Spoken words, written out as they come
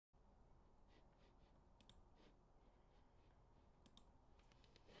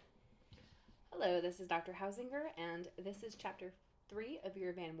Hello, this is Dr. Hausinger, and this is Chapter 3 of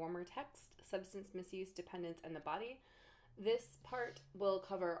your Van Wormer text, Substance Misuse, Dependence, and the Body. This part will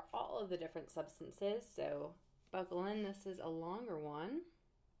cover all of the different substances, so buckle in. This is a longer one.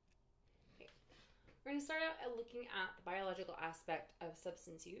 Okay. We're going to start out at looking at the biological aspect of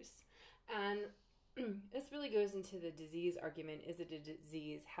substance use, and this really goes into the disease argument. Is it a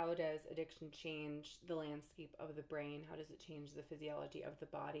disease? How does addiction change the landscape of the brain? How does it change the physiology of the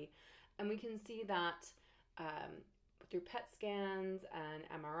body? And we can see that through PET scans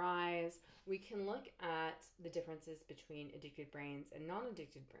and MRIs, we can look at the differences between addicted brains and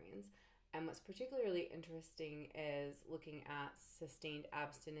non-addicted brains. And what's particularly interesting is looking at sustained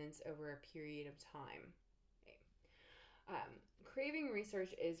abstinence over a period of time. Craving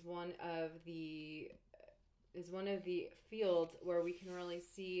research is one of the fields where we can really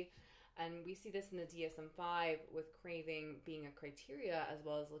see, and we see this in the DSM-5 with craving being a criteria as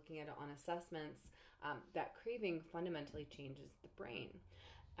well as looking at it on assessments, that craving fundamentally changes the brain,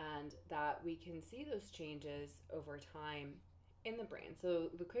 and that we can see those changes over time in the brain. So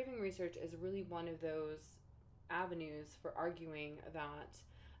the craving research is really one of those avenues for arguing that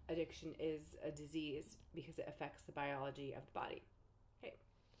addiction is a disease because it affects the biology of the body. Okay.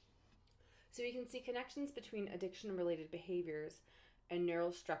 So we can see connections between addiction-related behaviors and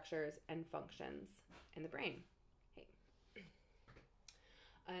neural structures and functions in the brain. Okay.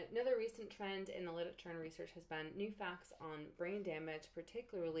 Another recent trend in the literature and research has been new facts on brain damage,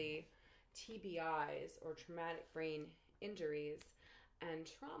 particularly TBIs or traumatic brain injuries and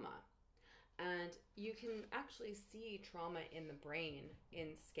trauma. And you can actually see trauma in the brain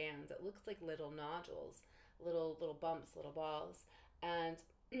in scans. It looks like little nodules, little bumps, little balls. And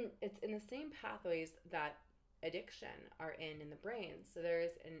it's in the same pathways that addiction are in the brain. So there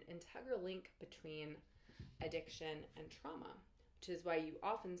is an integral link between addiction and trauma, which is why you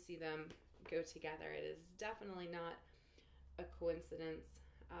often see them go together. It is definitely not a coincidence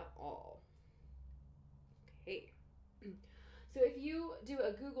at all. Okay. So if you do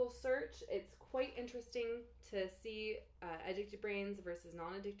a Google search, it's quite interesting to see addicted brains versus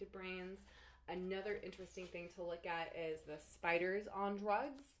non-addicted brains. Another interesting thing to look at is the spiders on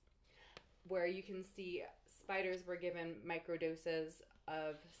drugs, where you can see spiders were given microdoses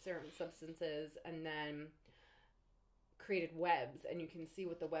of certain substances and then created webs, and you can see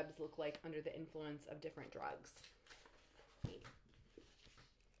what the webs look like under the influence of different drugs.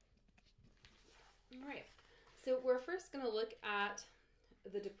 All right. So we're first going to look at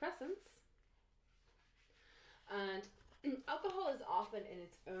the depressants. And alcohol is often in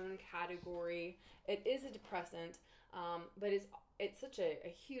its own category. It is a depressant, but it's such a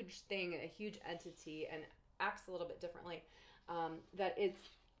huge thing, a huge entity, and acts a little bit differently, that it's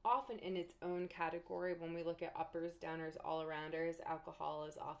often in its own category. When we look at uppers, downers, all-arounders, alcohol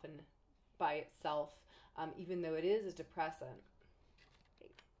is often by itself, even though it is a depressant.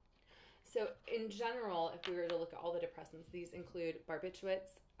 So in general, if we were to look at all the depressants, these include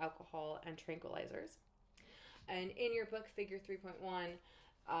barbiturates, alcohol, and tranquilizers. And in your book, Figure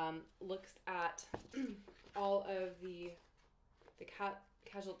 3.1 looks at all of the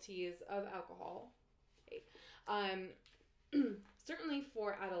casualties of alcohol. Okay. Certainly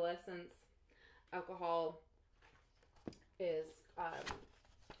for adolescents, alcohol is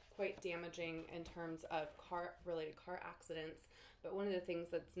quite damaging in terms of related car accidents, but one of the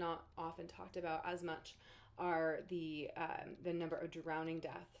things that's not often talked about as much are the number of drowning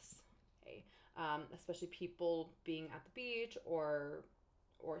deaths. Okay. Especially people being at the beach or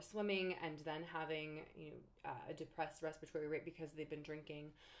swimming and then having a depressed respiratory rate because they've been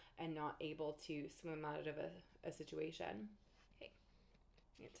drinking and not able to swim out of a situation. Okay.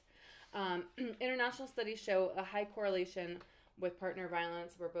 Right. International studies show a high correlation with partner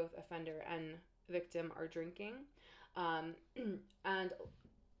violence where both offender and victim are drinking. And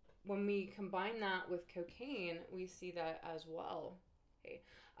when we combine that with cocaine, we see that as well. Okay.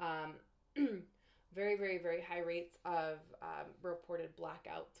 Very, very, very high rates of reported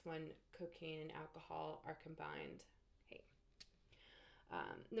blackouts when cocaine and alcohol are combined. Okay.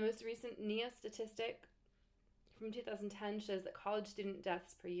 The most recent NIA statistic from 2010 shows that college student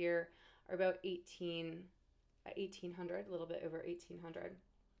deaths per year are about 1,800, a little bit over 1,800,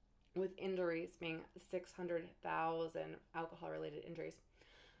 with injuries being 600,000 alcohol-related injuries.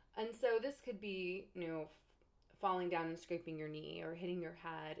 And so this could be, falling down and scraping your knee or hitting your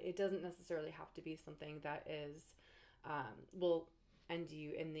head. It doesn't necessarily have to be something that is will end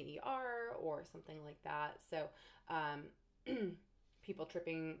you in the ER or something like that. So people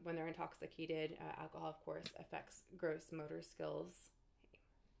tripping when they're intoxicated, alcohol, of course, affects gross motor skills.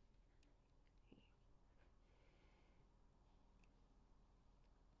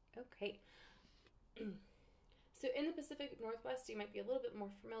 Okay. So in the Pacific Northwest, you might be a little bit more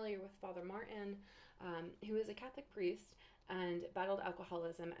familiar with Father Martin, who was a Catholic priest and battled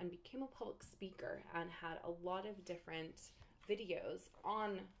alcoholism and became a public speaker and had a lot of different videos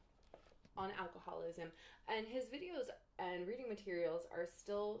on alcoholism. And his videos and reading materials are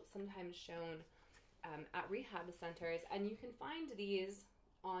still sometimes shown at rehab centers, and you can find these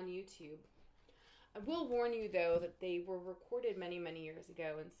on YouTube. I will warn you, though, that they were recorded many, many years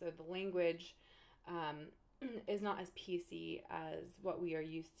ago, and so the language is not as PC as what we are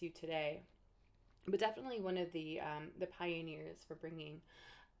used to today. But definitely one of the pioneers for bringing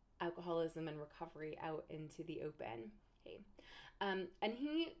alcoholism and recovery out into the open. Okay. And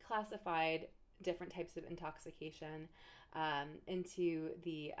he classified different types of intoxication into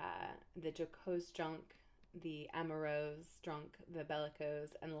the jocose drunk, the amorose drunk, the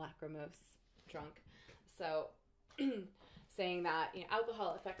bellicose, and lachrymose drunk. So saying that, you know,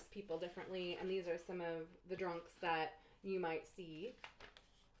 alcohol affects people differently, and these are some of the drunks that you might see.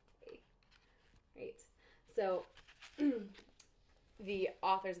 Right. So the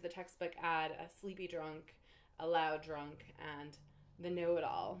authors of the textbook add a sleepy drunk, a loud drunk, and the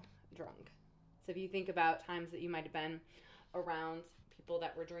know-it-all drunk. So if you think about times that you might have been around people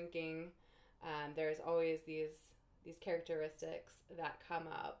that were drinking, there's always these characteristics that come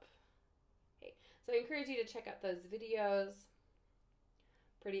up. Okay. So I encourage you to check out those videos.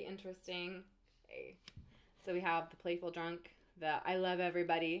 Pretty interesting. Okay. So we have the playful drunk, the I love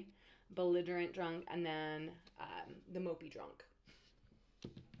everybody, belligerent drunk, and then the mopey drunk.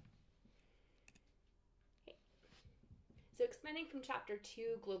 Okay. So expanding from chapter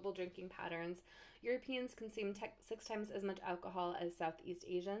 2, global drinking patterns, Europeans consume 6 times as much alcohol as Southeast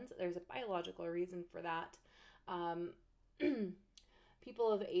Asians. There's a biological reason for that.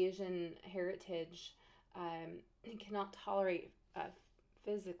 People of Asian heritage cannot tolerate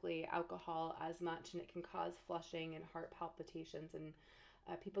physically alcohol as much, and it can cause flushing and heart palpitations, and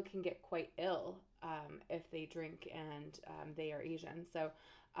people can get quite ill if they drink and they are Asian. So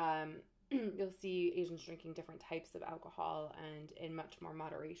you'll see Asians drinking different types of alcohol and in much more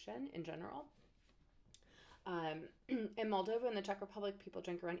moderation in general. In Moldova and the Czech Republic, people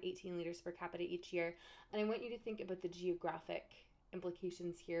drink around 18 liters per capita each year. And I want you to think about the geographic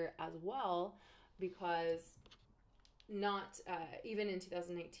implications here as well, because not even in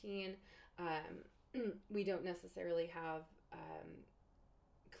 2019, we don't necessarily have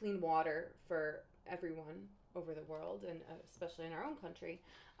clean water for everyone over the world, and especially in our own country.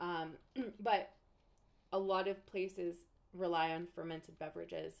 But a lot of places rely on fermented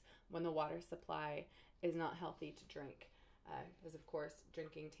beverages when the water supply is not healthy to drink. Because, of course,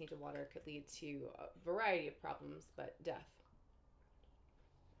 drinking tainted water could lead to a variety of problems, but death.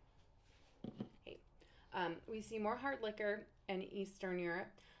 Okay. We see more hard liquor in Eastern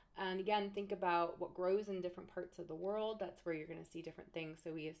Europe. And again, think about what grows in different parts of the world. That's where you're going to see different things.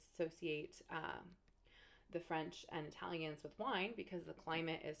 So we associate the French and Italians with wine because the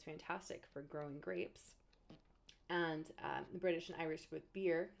climate is fantastic for growing grapes. And the British and Irish with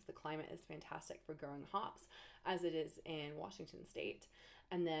beer because the climate is fantastic for growing hops, as it is in Washington State.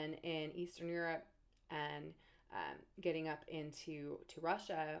 And then in Eastern Europe and getting up into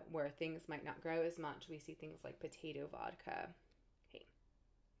Russia, where things might not grow as much, we see things like potato vodka.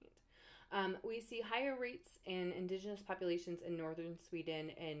 We see higher rates in indigenous populations in northern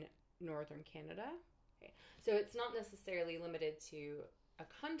Sweden and northern Canada. Okay. So it's not necessarily limited to a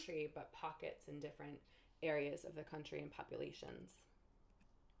country, but pockets in different areas of the country and populations.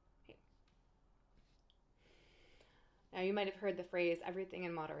 Okay. Now you might have heard the phrase, everything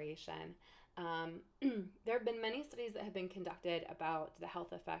in moderation. There have been many studies that have been conducted about the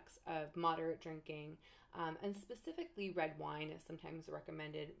health effects of moderate drinking, and specifically red wine is sometimes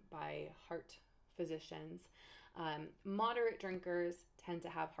recommended by heart physicians. Moderate drinkers tend to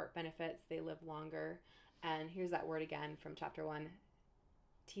have heart benefits. They live longer. And here's that word again from chapter 1,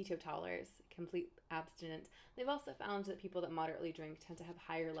 teetotalers, complete abstinent. They've also found that people that moderately drink tend to have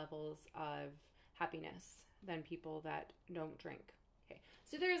higher levels of happiness than people that don't drink. Okay,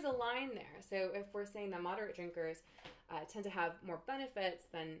 so there's a line there. So if we're saying that moderate drinkers tend to have more benefits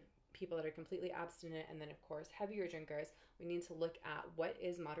than people that are completely abstinent, and then of course heavier drinkers, we need to look at what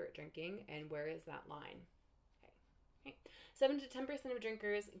is moderate drinking and where is that line. Okay. 7 to 10% of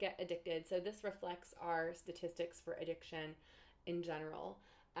drinkers get addicted. So this reflects our statistics for addiction in general.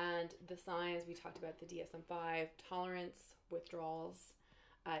 And the signs, we talked about the DSM-5, tolerance, withdrawals.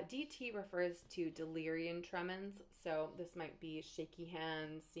 DT refers to delirium tremens. So this might be shaky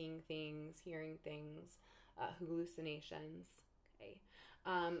hands, seeing things, hearing things, hallucinations. Okay.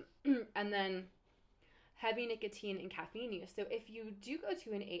 And then heavy nicotine and caffeine use. So if you do go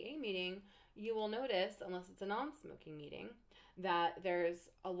to an AA meeting, you will notice, unless it's a non-smoking meeting, that there's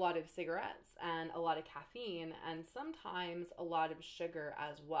a lot of cigarettes and a lot of caffeine and sometimes a lot of sugar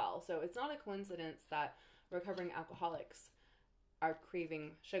as well. So it's not a coincidence that recovering alcoholics are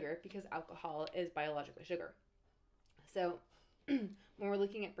craving sugar, because alcohol is biologically sugar. So when we're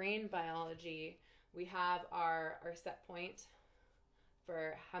looking at brain biology, we have our set point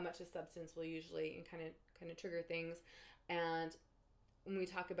for how much a substance will usually kind of trigger things. And when we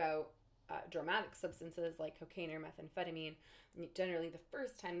talk about dramatic substances like cocaine or methamphetamine, generally the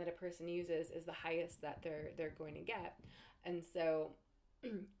first time that a person uses is the highest that they're going to get. And so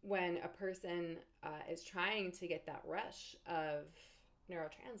when a person is trying to get that rush of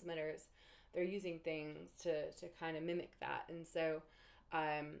neurotransmitters, they're using things to kind of mimic that. And so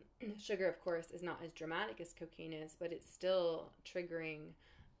sugar, of course, is not as dramatic as cocaine is, but it's still triggering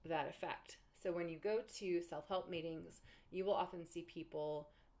that effect. So when you go to self-help meetings, you will often see people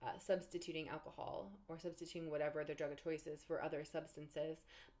substituting alcohol or substituting whatever their drug of choice is for other substances.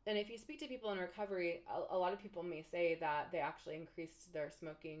 And if you speak to people in recovery, a lot of people may say that they actually increased their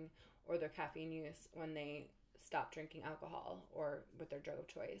smoking or their caffeine use when they stopped drinking alcohol or with their drug of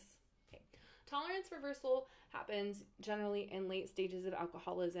choice. Okay. Tolerance reversal happens generally in late stages of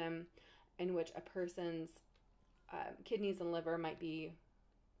alcoholism, in which a person's kidneys and liver might be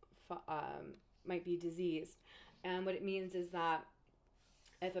diseased. And what it means is that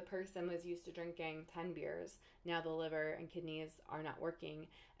if a person was used to drinking 10 beers, now the liver and kidneys are not working.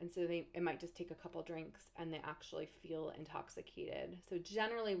 And so it might just take a couple drinks and they actually feel intoxicated. So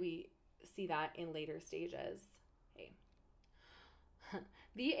generally we see that in later stages. Okay.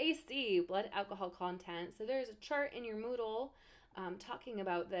 BAC, blood alcohol content. So there's a chart in your Moodle talking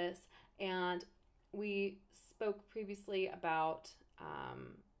about this. And we spoke previously about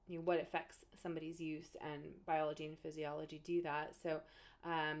what affects somebody's use, and biology and physiology do that. So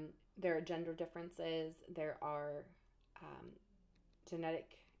there are gender differences, there are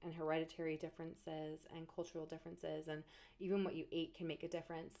genetic and hereditary differences and cultural differences, and even what you ate can make a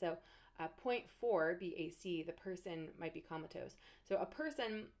difference. So 0.4 BAC, the person might be comatose. So a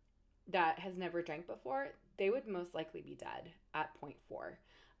person that has never drank before, they would most likely be dead at 0.4.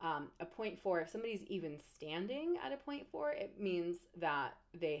 A 0.4, if somebody's even standing at a 0.4, it means that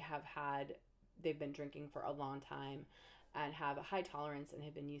they've been drinking for a long time and have a high tolerance and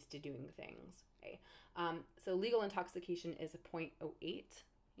have been used to doing things. Okay. So legal intoxication is a 0.08.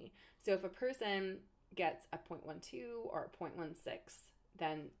 Okay. So if a person gets a 0.12 or a 0.16,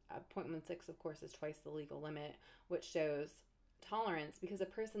 then a 0.16, of course, is twice the legal limit, which shows tolerance, because a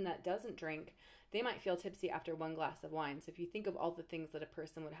person that doesn't drink, they might feel tipsy after one glass of wine. So if you think of all the things that a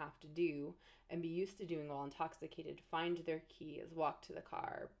person would have to do and be used to doing while intoxicated, find their keys, walk to the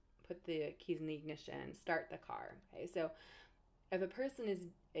car, put the keys in the ignition, start the car. Okay, so if a person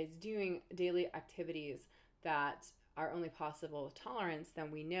is doing daily activities that are only possible with tolerance,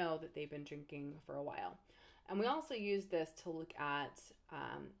 then we know that they've been drinking for a while. And we also use this to look at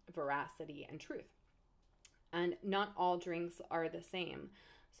veracity and truth. And not all drinks are the same.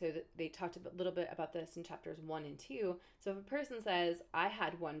 So they talked a little bit about this in chapters 1 and 2. So if a person says, I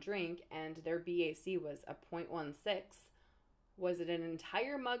had one drink and their BAC was a 0.16, was it an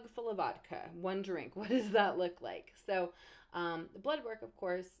entire mug full of vodka? One drink. What does that look like? So the blood work, of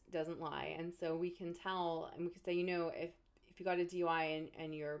course, doesn't lie. And so we can tell, and we can say, if you got a DUI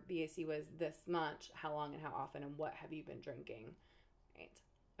and your BAC was this much, how long and how often and what have you been drinking? Right.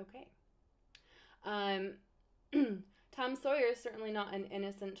 Okay. Tom Sawyer is certainly not an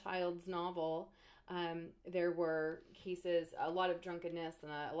innocent child's novel. There were cases, a lot of drunkenness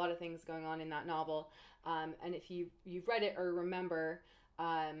and a lot of things going on in that novel. And if you've read it or remember,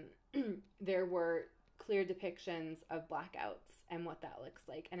 there were clear depictions of blackouts and what that looks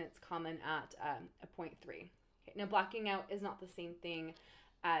like. And it's common at a 0.3. Okay. Now, blacking out is not the same thing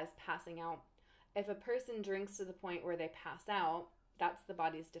as passing out. If a person drinks to the point where they pass out, that's the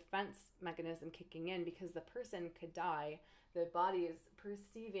body's defense mechanism kicking in, because the person could die. The body is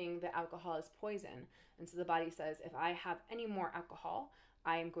perceiving the alcohol as poison. And so the body says, if I have any more alcohol,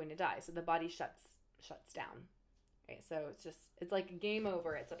 I am going to die. So the body shuts down. Okay, so it's like a game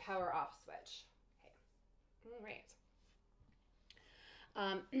over. It's a power off switch. Okay. All right.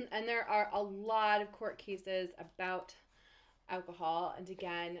 And there are a lot of court cases about alcohol. And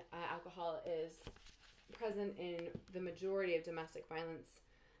again, alcohol is present in the majority of domestic violence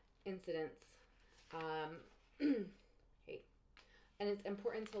incidents. Okay. And it's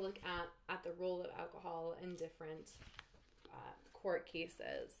important to look at the role of alcohol in different court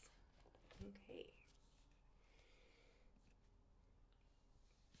cases. Okay.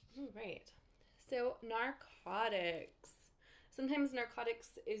 All right. So narcotics. Sometimes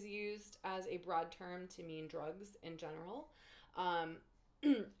narcotics is used as a broad term to mean drugs in general.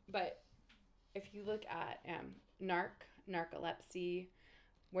 But if you look at narcolepsy,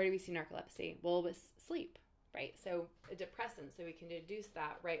 where do we see narcolepsy? Well, with sleep, right? So a depressant, so we can deduce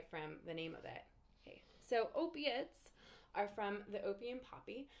that right from the name of it. Okay, so opiates are from the opium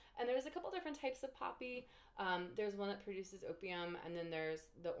poppy, and there's a couple different types of poppy. There's one that produces opium, and then there's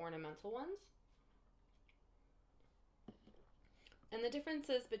the ornamental ones. And the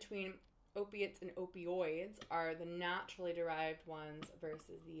differences between opiates and opioids are the naturally derived ones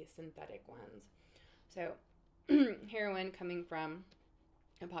versus the synthetic ones. So heroin coming from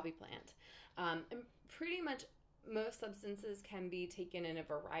a poppy plant. And pretty much most substances can be taken in a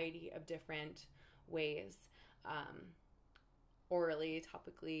variety of different ways. Orally,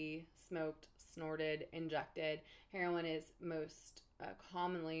 topically, smoked, snorted, injected. Heroin is most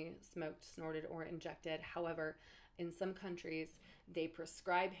commonly smoked, snorted, or injected. However, in some countries, they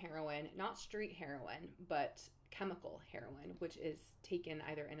prescribe heroin, not street heroin, but chemical heroin, which is taken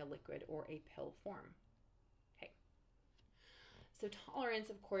either in a liquid or a pill form. Okay. So tolerance,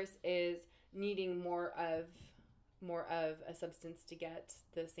 of course, is needing more of a substance to get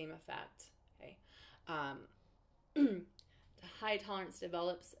the same effect. Okay. High tolerance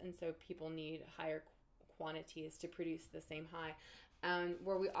develops, and so people need higher quantities to produce the same high. And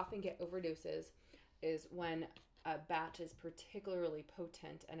where we often get overdoses is when a batch is particularly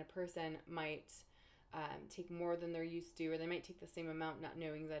potent, and a person might take more than they're used to, or they might take the same amount not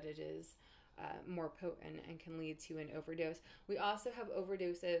knowing that it is more potent and can lead to an overdose. We also have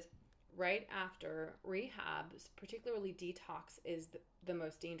overdoses right after rehab. Particularly detox is the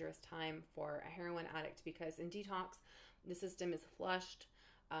most dangerous time for a heroin addict, because in detox, the system is flushed,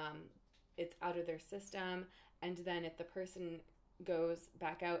 it's out of their system, and then if the person goes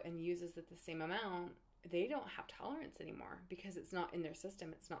back out and uses it the same amount, they don't have tolerance anymore because it's not in their system,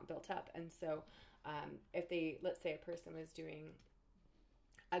 it's not built up. And so if they, let's say a person was doing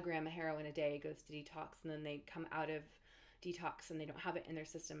a gram of heroin a day, goes to detox, and then they come out of detox and they don't have it in their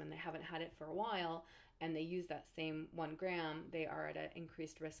system and they haven't had it for a while, and they use that same 1 gram, they are at an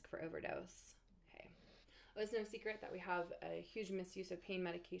increased risk for overdose. Okay. Well, it's no secret that we have a huge misuse of pain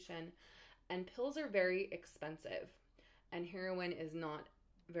medication, and pills are very expensive, and heroin is not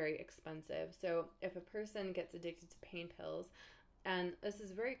very expensive. So if a person gets addicted to pain pills, and this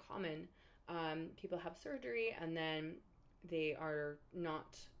is very common, people have surgery and then they are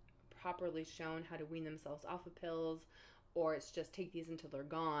not properly shown how to wean themselves off of pills, or it's just take these until they're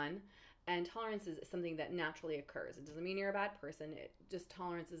gone. And tolerance is something that naturally occurs. It doesn't mean you're a bad person. It just,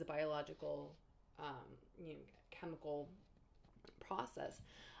 tolerance is a biological, chemical process.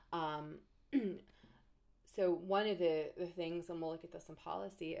 So one of the things, and we'll look at this in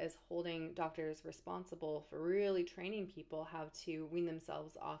policy, is holding doctors responsible for really training people how to wean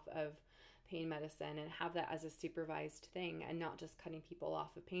themselves off of pain medicine and have that as a supervised thing, and not just cutting people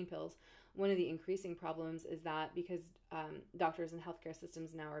off of pain pills. One of the increasing problems is that because doctors and healthcare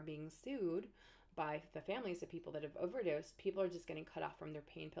systems now are being sued by the families of people that have overdosed, people are just getting cut off from their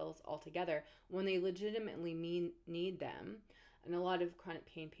pain pills altogether when they legitimately need them. And a lot of chronic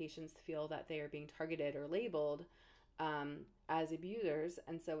pain patients feel that they are being targeted or labeled as abusers.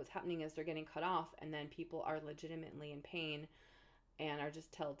 And so what's happening is they're getting cut off, and then people are legitimately in pain and are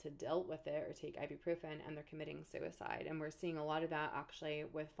just told to deal with it or take ibuprofen, and they're committing suicide. And we're seeing a lot of that actually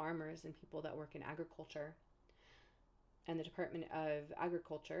with farmers and people that work in agriculture. And the Department of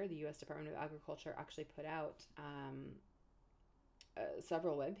Agriculture, the U.S. Department of Agriculture, actually put out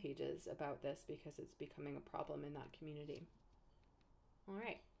several web pages about this because it's becoming a problem in that community. All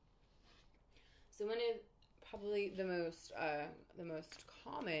right. So one of probably the most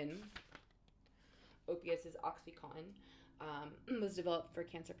common opiates is OxyContin. Was developed for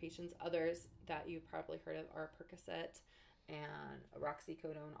cancer patients. Others that you've probably heard of are Percocet and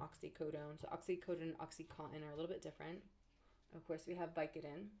oxycodone, oxycodone. So oxycodone and OxyContin are a little bit different. Of course, we have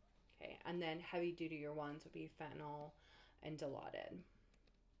Vicodin. Okay, and then heavy duty ones would be fentanyl and Dilaudid.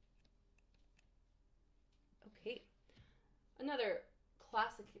 Okay, another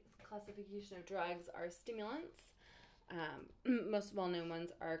classification of drugs are stimulants. Most well-known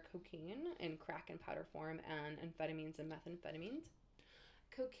ones are cocaine in crack and powder form, and amphetamines and methamphetamines.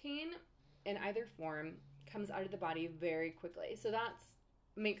 Cocaine in either form comes out of the body very quickly. So that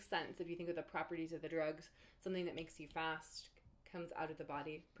makes sense if you think of the properties of the drugs. Something that makes you fast comes out of the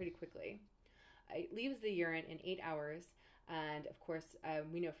body pretty quickly. It leaves the urine in 8 hours. And of course,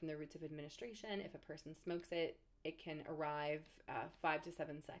 we know from the routes of administration, if a person smokes it, it can arrive 5 to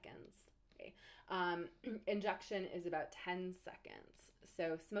 7 seconds. Okay. Injection is about 10 seconds.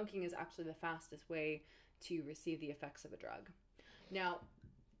 so smoking is actually the fastest way to receive the effects of a drug. Now,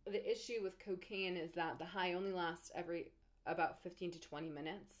 the issue with cocaine is that the high only lasts about 15 to 20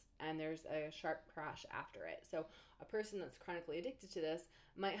 minutes, and there's a sharp crash after it. So a person that's chronically addicted to this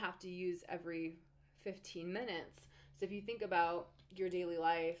might have to use every 15 minutes. So if you think about your daily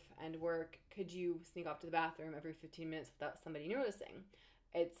life and work, could you sneak off to the bathroom every 15 minutes without somebody noticing?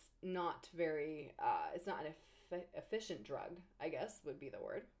 It's not very, it's not an efficient drug, I guess would be the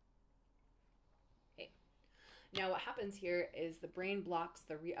word. Okay. Now what happens here is the brain blocks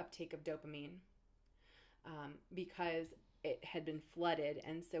the reuptake of dopamine because it had been flooded,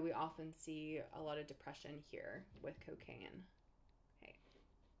 and so we often see a lot of depression here with cocaine. Okay.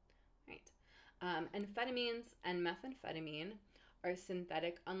 Right. Amphetamines and methamphetamine are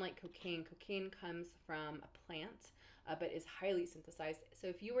synthetic. Unlike cocaine, cocaine comes from a plant, but is highly synthesized. So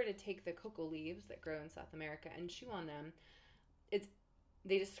if you were to take the cocoa leaves that grow in South America and chew on them,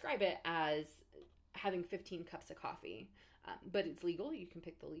 they describe it as having 15 cups of coffee. But it's legal. You can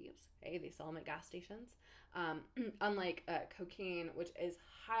pick the leaves. Okay, they sell them at gas stations. Unlike cocaine, which is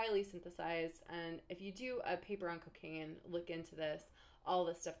highly synthesized. And if you do a paper on cocaine, look into this. All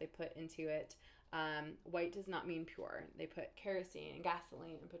the stuff they put into it. White does not mean pure. They put kerosene and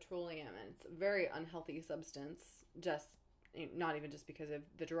gasoline and petroleum, and it's a very unhealthy substance. Just not even just because of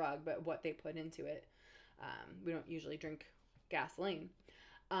the drug, but what they put into it. We don't usually drink gasoline.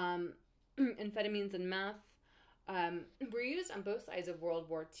 Amphetamines and meth were used on both sides of World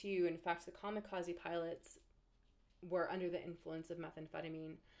War II. In fact, the kamikaze pilots were under the influence of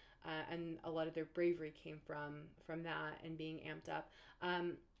methamphetamine, and a lot of their bravery came from that and being amped up.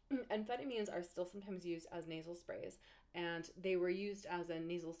 Amphetamines are still sometimes used as nasal sprays, and they were used as a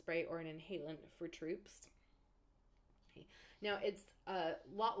nasal spray or an inhalant for troops. Okay. Now, it's a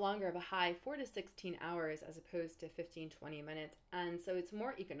lot longer of a high, 4 to 16 hours as opposed to 15-20 minutes, and so it's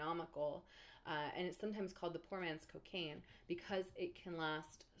more economical. And it's sometimes called the poor man's cocaine because it can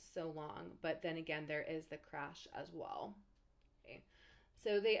last so long. But then again, there is the crash as well. Okay.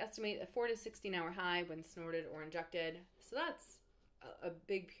 So they estimate a 4 to 16 hour high when snorted or injected. So that's a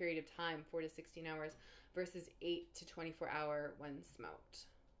big period of time, 4 to 16 hours, versus 8 to 24 hour when smoked.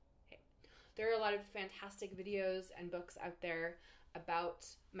 Okay. There are a lot of fantastic videos and books out there about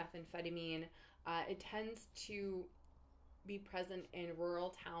methamphetamine. It tends to be present in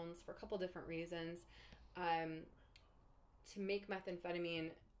rural towns for a couple different reasons. To make methamphetamine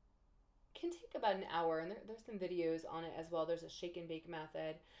can take about an hour, and there's some videos on it as well. There's a shake and bake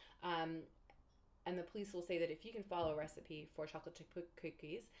method, and the police will say that if you can follow a recipe for chocolate chip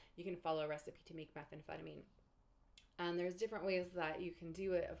cookies, you can follow a recipe to make methamphetamine. And there's different ways that you can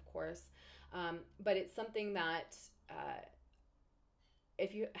do it, of course, but it's something that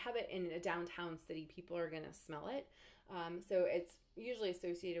if you have it in a downtown city, people are going to smell it. So it's usually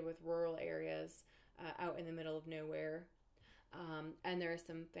associated with rural areas out in the middle of nowhere. And there are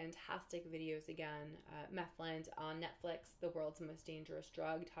some fantastic videos again. Methland on Netflix, The World's Most Dangerous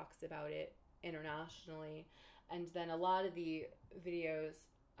Drug, talks about it internationally. And then a lot of the videos,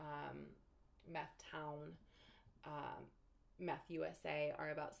 Meth Town, Meth USA,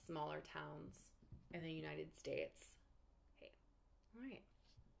 are about smaller towns in the United States. Okay, all right.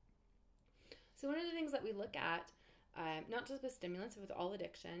 So one of the things that we look at, not just with stimulants, but with all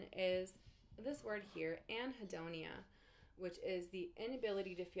addiction, is this word here, anhedonia, which is the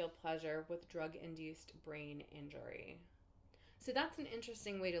inability to feel pleasure with drug-induced brain injury. So that's an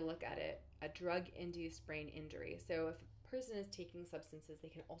interesting way to look at it, a drug-induced brain injury. So if a person is taking substances, they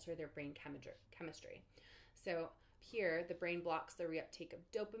can alter their brain chemistry. So here, the brain blocks the reuptake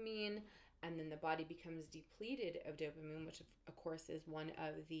of dopamine, and then the body becomes depleted of dopamine, which of course is one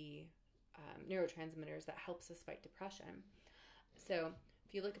of the neurotransmitters that helps us fight depression. So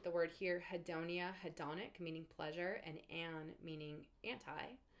if you look at the word here, hedonia, hedonic, meaning pleasure, and an, meaning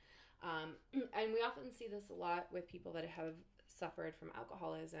anti. And we often see this a lot with people that have suffered from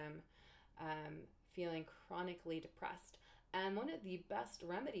alcoholism, feeling chronically depressed. And one of the best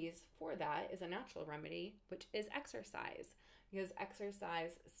remedies for that is a natural remedy, which is exercise, because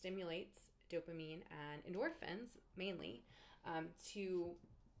exercise stimulates dopamine and endorphins, mainly, to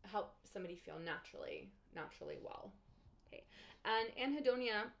help somebody feel naturally well. Okay. And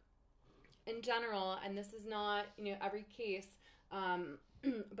anhedonia in general, and this is not, every case,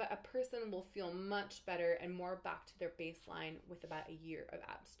 but a person will feel much better and more back to their baseline with about a year of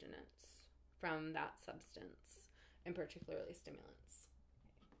abstinence from that substance, and particularly stimulants.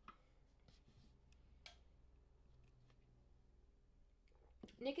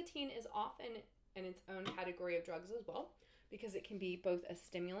 Nicotine is often in its own category of drugs as well, because it can be both a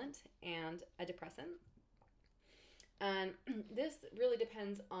stimulant and a depressant. And this really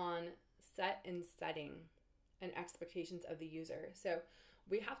depends on setting and expectations of the user. So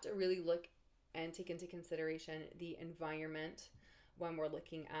we have to really look and take into consideration the environment when we're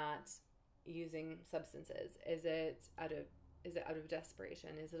looking at using substances. Is it out of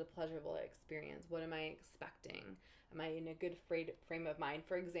desperation? Is it a pleasurable experience? What am I expecting? Am I in a good frame of mind?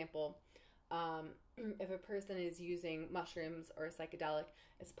 For example, if a person is using mushrooms or a psychedelic,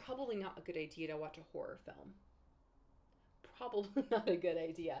 it's probably not a good idea to watch a horror film. Probably not a good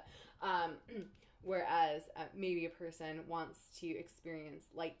idea. Whereas maybe a person wants to experience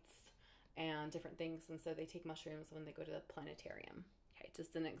lights and different things, and so they take mushrooms when they go to the planetarium. Okay,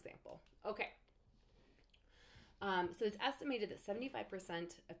 just an example. Okay. So it's estimated that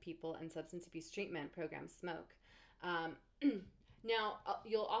 75% of people in substance abuse treatment programs smoke. Now,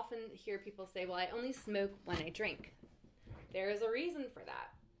 you'll often hear people say, well, I only smoke when I drink. There is a reason for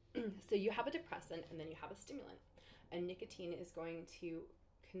that. So you have a depressant and then you have a stimulant. And nicotine is going to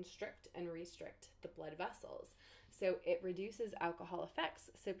constrict and restrict the blood vessels. So it reduces alcohol effects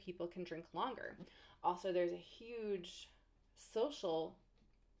so people can drink longer. Also, there's a huge social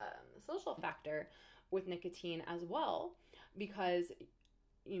factor with nicotine as well, because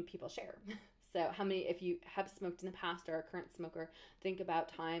people share. So if you have smoked in the past or are a current smoker, think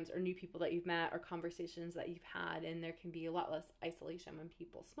about times or new people that you've met or conversations that you've had, and there can be a lot less isolation when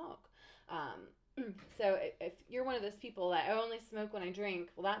people smoke. So if you're one of those people that I only smoke when I drink,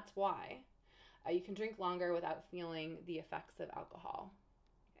 well, that's why. You can drink longer without feeling the effects of alcohol.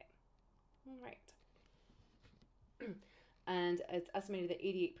 Okay. All right. And it's estimated that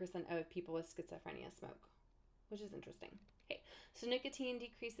 88% of people with schizophrenia smoke, which is interesting. Okay. So nicotine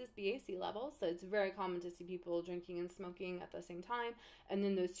decreases BAC levels. So it's very common to see people drinking and smoking at the same time. And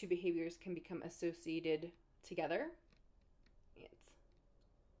then those two behaviors can become associated together.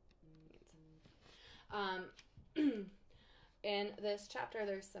 In this chapter,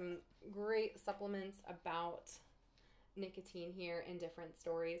 there's some great supplements about nicotine here in different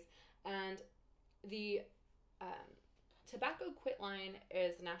stories. And the Tobacco Quit line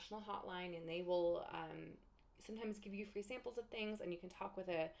is a national hotline, and they will sometimes give you free samples of things, and you can talk with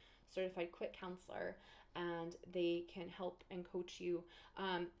a certified quit counselor, and they can help and coach you.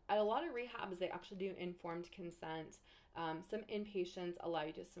 At a lot of rehabs, they actually do informed consent. Some inpatients allow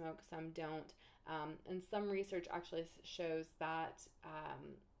you to smoke, some don't. And some research actually shows that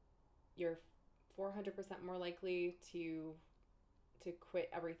you're 400% more likely to quit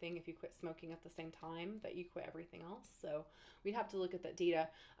everything if you quit smoking at the same time that you quit everything else. So we'd have to look at that data.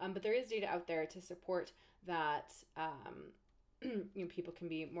 But there is data out there to support that people can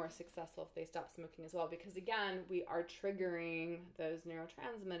be more successful if they stop smoking as well. Because again, we are triggering those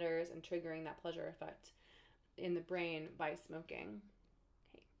neurotransmitters and triggering that pleasure effect in the brain by smoking.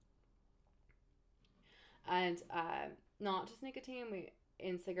 And not just nicotine,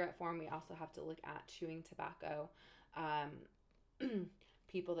 in cigarette form, we also have to look at chewing tobacco.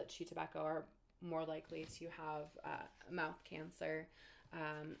 People that chew tobacco are more likely to have mouth cancer.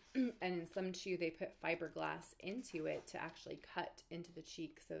 And in some chew, they put fiberglass into it to actually cut into the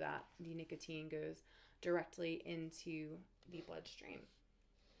cheek so that the nicotine goes directly into the bloodstream.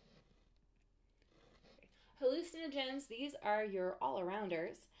 Hallucinogens, these are your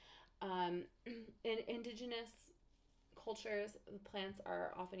all-arounders. In indigenous cultures, plants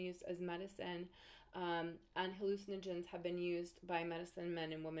are often used as medicine, and hallucinogens have been used by medicine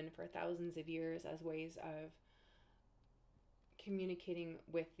men and women for thousands of years as ways of communicating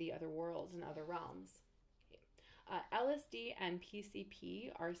with the other worlds and other realms. LSD and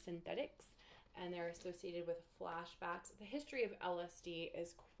PCP are synthetics, and they're associated with flashbacks. The history of LSD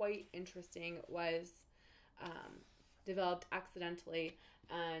is quite interesting. It was developed accidentally,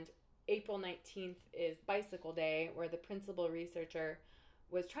 and April 19th is Bicycle Day, where the principal researcher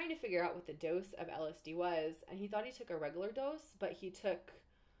was trying to figure out what the dose of LSD was, and he thought he took a regular dose, but he took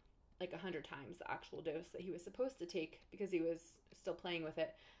like 100 times the actual dose that he was supposed to take because he was still playing with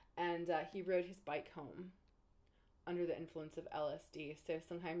it, and he rode his bike home under the influence of LSD. So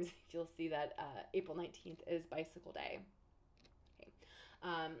sometimes you'll see that April 19th is Bicycle Day.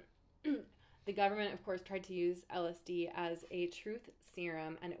 Okay. The government, of course, tried to use LSD as a truth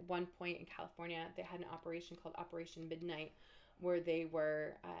serum, and at one point in California, they had an operation called Operation Midnight, where they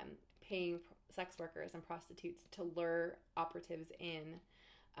were paying sex workers and prostitutes to lure operatives in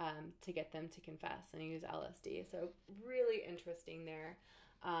to get them to confess and use LSD. So really interesting there.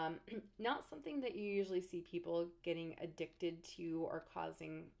 Not something that you usually see people getting addicted to or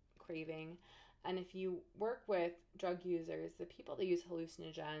causing craving. And if you work with drug users, the people that use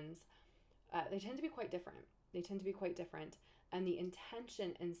hallucinogens, they tend to be quite different. and the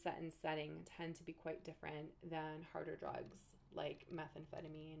intention and setting tend to be quite different than harder drugs like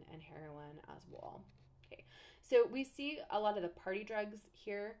methamphetamine and heroin as well. Okay, so we see a lot of the party drugs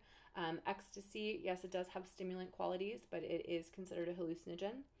here. Ecstasy, yes, it does have stimulant qualities, but it is considered a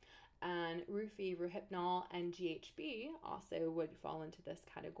hallucinogen. And roofie, rohypnol, and GHB also would fall into this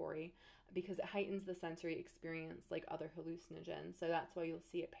category because it heightens the sensory experience like other hallucinogens. So that's why you'll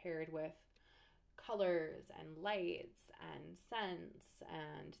see it paired with colors and lights and scents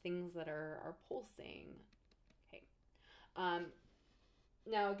and things that are pulsing. Okay.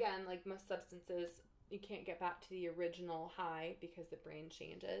 Now again, like most substances, you can't get back to the original high because the brain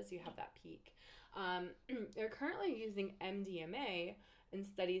changes. You have that peak. They're currently using MDMA in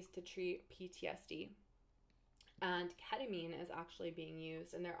studies to treat PTSD. And ketamine is actually being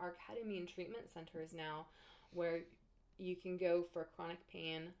used. And there are ketamine treatment centers now where you can go for chronic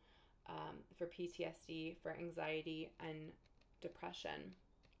pain, for PTSD, for anxiety, and depression.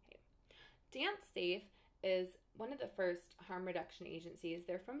 Okay. Dance Safe is one of the first harm reduction agencies.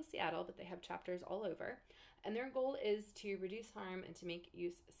 They're from Seattle, but they have chapters all over. And their goal is to reduce harm and to make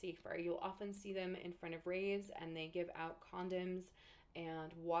use safer. You'll often see them in front of raves, and they give out condoms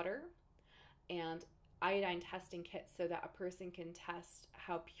and water and iodine testing kits so that a person can test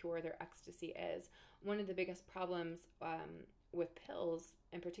how pure their ecstasy is. One of the biggest problems with pills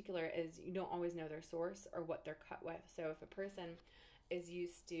in particular is you don't always know their source or what they're cut with. So if a person is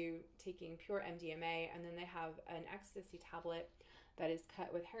used to taking pure MDMA and then they have an ecstasy tablet that is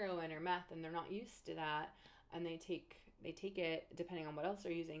cut with heroin or meth and they're not used to that, and they take it, depending on what else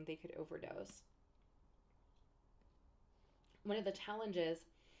they're using, they could overdose. One of the challenges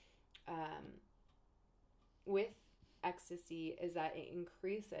with ecstasy is that it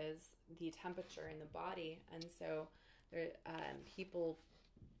increases the temperature in the body, and so there, people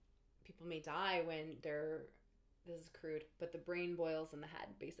may die when this is crude, but the brain boils in the head,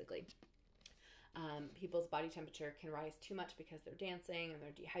 basically. People's body temperature can rise too much because they're dancing and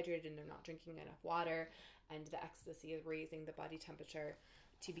they're dehydrated and they're not drinking enough water, and the ecstasy is raising the body temperature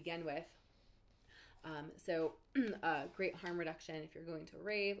to begin with. So great harm reduction if you're going to a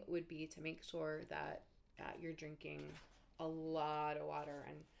rave would be to make sure that you're drinking a lot of water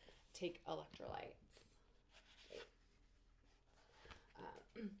and take electrolytes.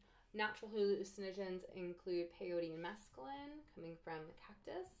 Natural hallucinogens include peyote and mescaline coming from the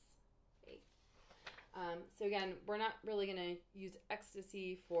cactus. So again, we're not really going to use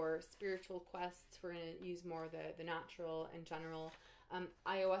ecstasy for spiritual quests. We're going to use more the natural and general.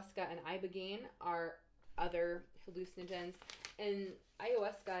 Ayahuasca and ibogaine are other hallucinogens. And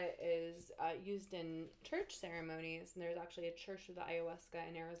ayahuasca is used in church ceremonies, and there's actually a church of the ayahuasca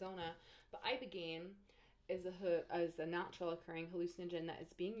in Arizona. But ibogaine is a natural occurring hallucinogen that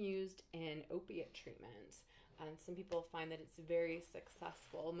is being used in opiate treatment. And some people find that it's very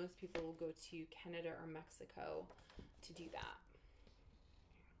successful. Most people will go to Canada or Mexico to do that.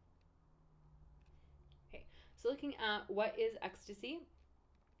 Okay, so looking at what is ecstasy,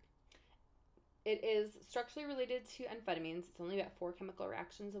 it is structurally related to amphetamines. It's only about 4 chemical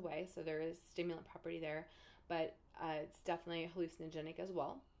reactions away, so there is stimulant property there, but it's definitely hallucinogenic as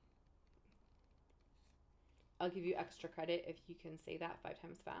well. I'll give you extra credit if you can say that 5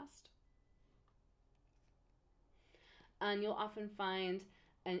 times fast. And you'll often find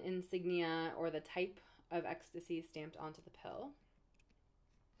an insignia or the type of ecstasy stamped onto the pill.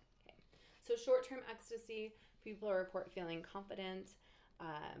 Okay. So short-term ecstasy, people report feeling confident,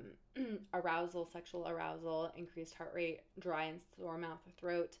 arousal, sexual arousal, increased heart rate, dry and sore mouth or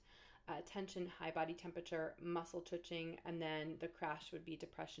throat, tension, high body temperature, muscle twitching, and then the crash would be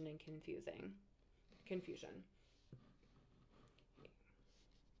depression and confusion.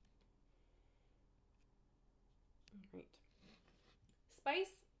 Right.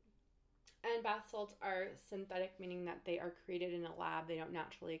 Spice and bath salts are synthetic, meaning that they are created in a lab. They don't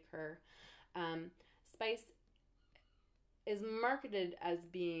naturally occur. Spice is marketed as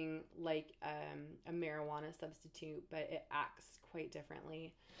being like a marijuana substitute, but it acts quite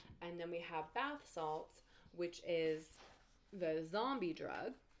differently. And then we have bath salts, which is the zombie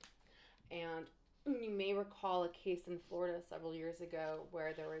drug. And you may recall a case in Florida several years ago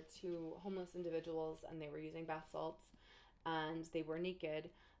where there were 2 homeless individuals and they were using bath salts and they were naked,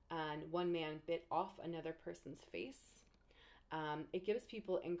 and one man bit off another person's face. It gives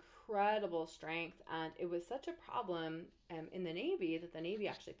people incredible strength, and it was such a problem in the Navy that the Navy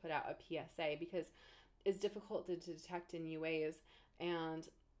actually put out a PSA because it's difficult to detect in UAs, and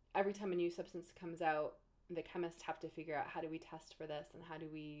every time a new substance comes out, the chemists have to figure out how do we test for this and how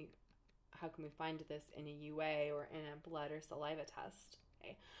can we find this in a UA or in a blood or saliva test.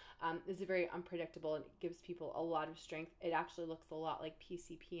 Okay. It's very unpredictable and it gives people a lot of strength. It actually looks a lot like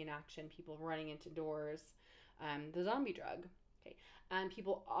PCP in action, people running into doors, the zombie drug. Okay. And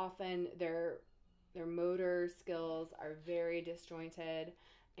people often, their motor skills are very disjointed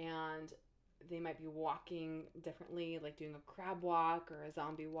and they might be walking differently, like doing a crab walk or a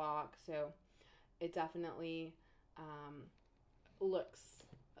zombie walk. So it definitely looks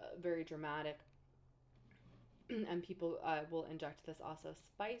very dramatic. And people will inject this also.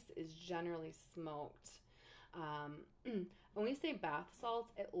 Spice is generally smoked. When we say bath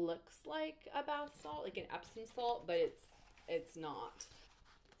salts, it looks like a bath salt, like an Epsom salt, but it's not.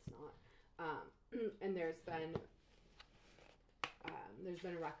 It's not. And there's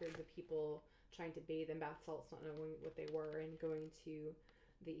been records of people trying to bathe in bath salts, not knowing what they were, and going to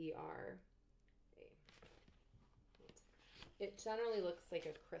the ER. It generally looks like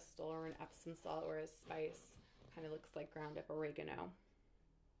a crystal or an Epsom salt, whereas spice kind of looks like ground up oregano.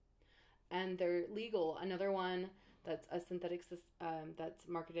 And they're legal. Another one that's a synthetic that's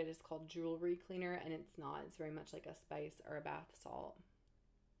marketed is called jewelry cleaner, and it's not. It's very much like a spice or a bath salt.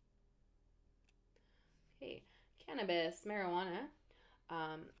 Okay, cannabis, marijuana.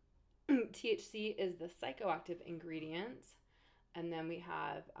 THC is the psychoactive ingredient, and then we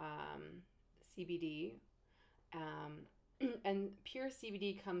have CBD. And pure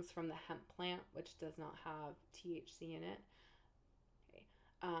CBD comes from the hemp plant, which does not have THC in it.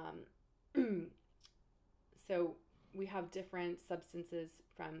 Okay. So we have different substances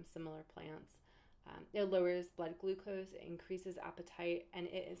from similar plants. It lowers blood glucose, it increases appetite, and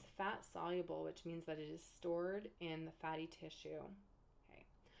it is fat soluble, which means that it is stored in the fatty tissue.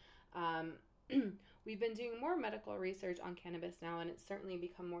 Okay. We've been doing more medical research on cannabis now, and it's certainly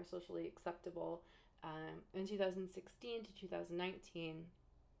become more socially acceptable. In 2016 to 2019,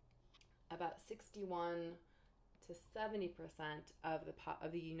 about 61 to 70%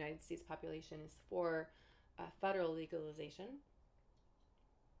 of the United States population is for federal legalization.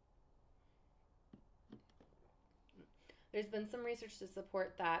 There's been some research to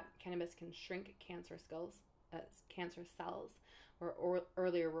support that cannabis can shrink cancer cells, or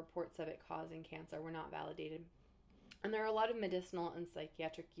earlier reports of it causing cancer were not validated. And there are a lot of medicinal and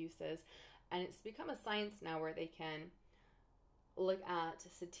psychiatric uses. And it's become a science now where they can look at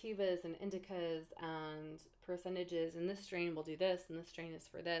sativas and indicas and percentages, and this strain will do this, and this strain is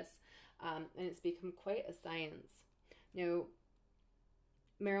for this. And it's become quite a science. Now,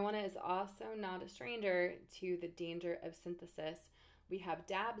 marijuana is also not a stranger to the danger of synthesis. We have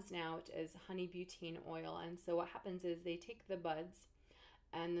dabs now, which is honey butane oil. And so what happens is they take the buds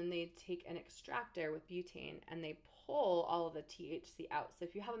and then they take an extractor with butane and they pull all of the THC out. So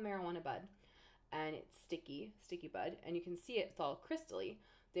if you have a marijuana bud, and it's sticky bud, and you can see it's all crystally,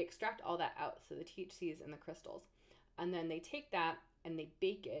 they extract all that out, so the THC is in the crystals. And then they take that and they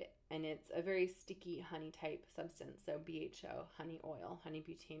bake it, and it's a very sticky honey type substance, so BHO, honey oil, honey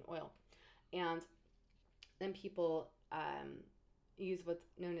butane oil. And then people use what's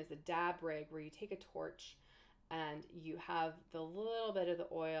known as a dab rig, where you take a torch and you have the little bit of the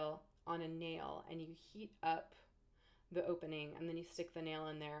oil on a nail, and you heat up the opening, and then you stick the nail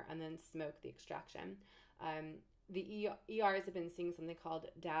in there and then smoke the extraction. The ERs have been seeing something called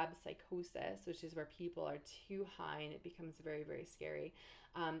dab psychosis, which is where people are too high and it becomes very, very scary.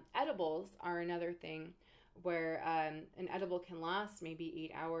 Edibles are another thing where an edible can last maybe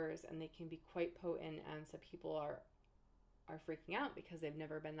 8 hours and they can be quite potent, and so people are freaking out because they've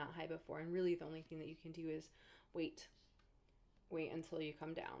never been that high before, and really the only thing that you can do is wait until you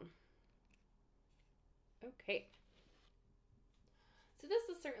come down. Okay. So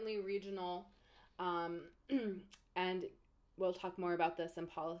this is certainly regional, and we'll talk more about this in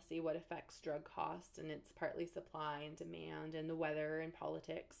policy, what affects drug costs, and it's partly supply and demand and the weather and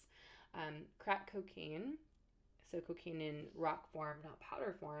politics. Crack cocaine, so cocaine in rock form, not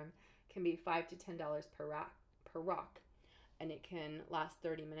powder form, can be $5 to $10 per rock, and it can last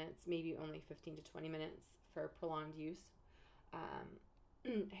 30 minutes, maybe only 15 to 20 minutes for prolonged use.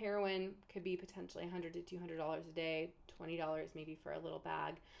 Heroin could be potentially $100 to $200 a day, $20 maybe for a little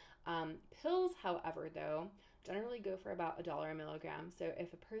bag. Pills, however, though, generally go for about $1 a milligram. So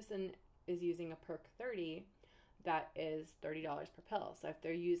if a person is using a Perk 30, that is $30 per pill. So if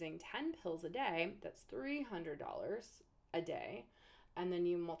they're using 10 pills a day, that's $300 a day. And then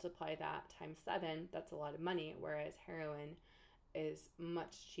you multiply that times 7, that's a lot of money, whereas heroin is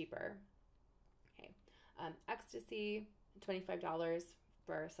much cheaper. Okay. Ecstasy, $25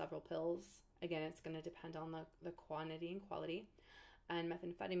 for several pills. Again, it's going to depend on the quantity and quality. And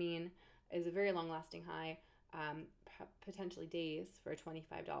methamphetamine is a very long-lasting high, potentially days, for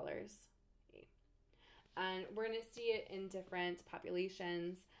 $25. And we're going to see it in different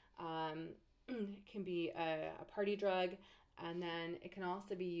populations. It can be a party drug, and then it can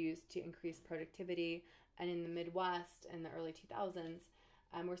also be used to increase productivity. And in the Midwest in the early 2000s,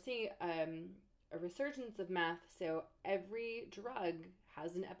 we're seeing a resurgence of meth. So every drug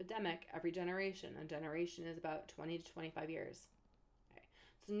has an epidemic every generation. A generation is about 20 to 25 years. Okay.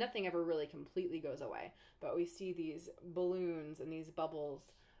 So nothing ever really completely goes away, but we see these balloons and these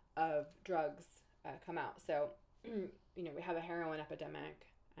bubbles of drugs come out. So, we have a heroin epidemic,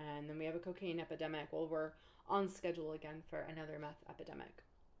 and then we have a cocaine epidemic. Well, we're on schedule again for another meth epidemic.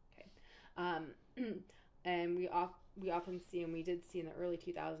 Okay. And we often see, and we did see in the early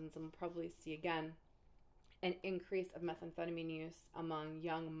 2000s, and we'll probably see again, an increase of methamphetamine use among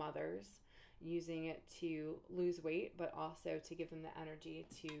young mothers, using it to lose weight, but also to give them the energy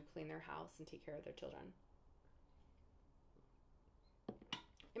to clean their house and take care of their children.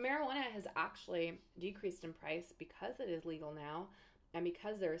 And marijuana has actually decreased in price because it is legal now, and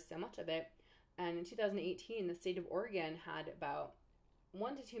because there is so much of it. And in 2018, the state of Oregon had about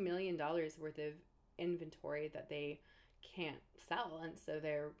 $1 to $2 million worth of inventory that they can't sell, and so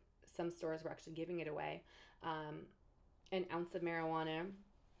some stores were actually giving it away. An ounce of marijuana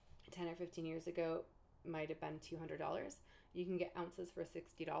 10 or 15 years ago might have been $200. You can get ounces for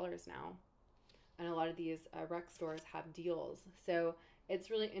 $60 now, and a lot of these rec stores have deals. So it's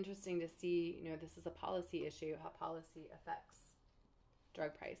really interesting to see, this is a policy issue, how policy affects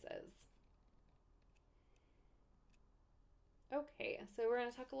drug prices. Okay, so we're going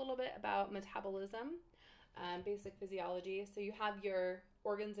to talk a little bit about metabolism, basic physiology. So you have your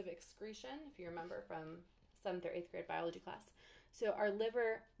organs of excretion, if you remember from 7th or 8th grade biology class. So our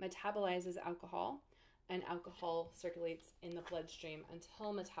liver metabolizes alcohol, and alcohol circulates in the bloodstream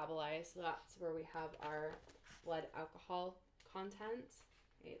until metabolized. So that's where we have our blood alcohol content,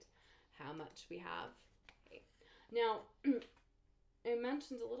 right? How much we have. Okay. Now, I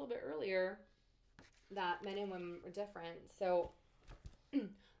mentioned a little bit earlier that men and women are different. So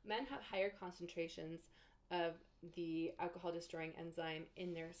men have higher concentrations of the alcohol destroying enzyme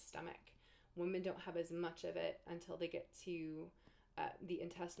in their stomach. Women don't have as much of it until they get to the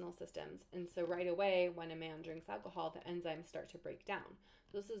intestinal systems. And so right away, when a man drinks alcohol, the enzymes start to break down.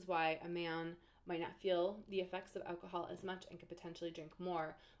 So this is why a man might not feel the effects of alcohol as much and could potentially drink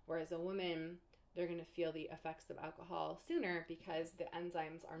more, whereas a woman, they're going to feel the effects of alcohol sooner because the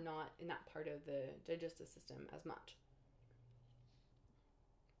enzymes are not in that part of the digestive system as much.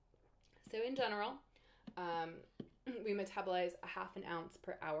 So in general, we metabolize a half an ounce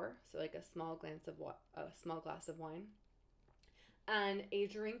per hour, so like a small glass of wine. And a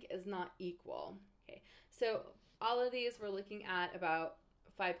drink is not equal. Okay, so all of these we're looking at about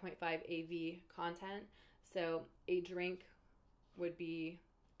 5.5 AV content. So a drink would be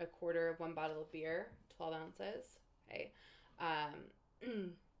a quarter of one bottle of beer, 12 ounces. Okay,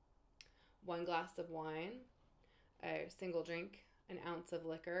 one glass of wine, a single drink, an ounce of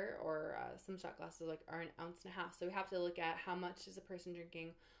liquor, or some shot glasses are an ounce and a half. So we have to look at how much is a person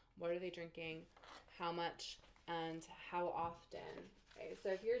drinking, what are they drinking, how much, and how often. Okay, so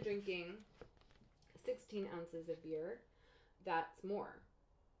if you're drinking 16 ounces of beer, that's more.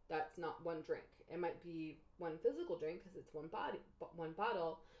 That's not one drink. It might be one physical drink because it's one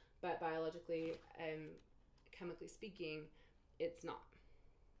bottle, but biologically and chemically speaking, it's not.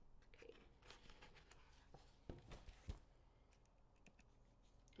 Okay.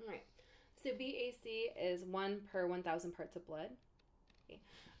 All right. So BAC is 1 per 1,000 parts of blood. Okay.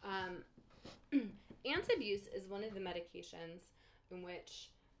 Antabuse is one of the medications in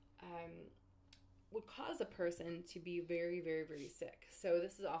which would cause a person to be very, very, very sick. So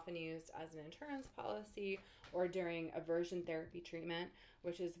this is often used as an insurance policy or during aversion therapy treatment,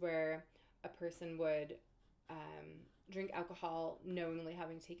 which is where a person would drink alcohol knowingly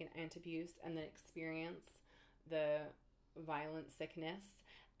having taken Antabuse and then experience the violent sickness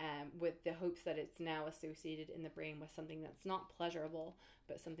with the hopes that it's now associated in the brain with something that's not pleasurable,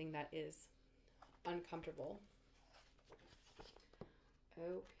 but something that is uncomfortable.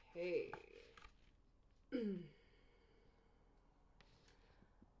 Okay.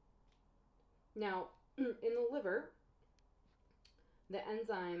 Now, in the liver, the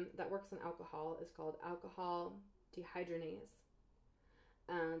enzyme that works on alcohol is called alcohol dehydrogenase.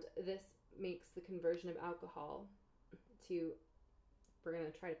 And this makes the conversion of alcohol to, we're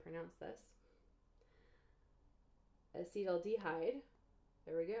going to try to pronounce this, acetaldehyde,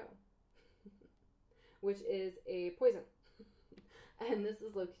 there we go, which is a poison. And this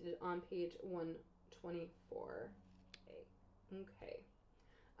is located on page 124. Okay.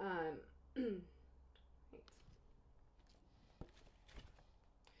 Right.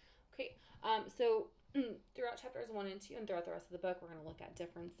 Okay. So throughout chapters 1 and 2 and throughout the rest of the book, we're going to look at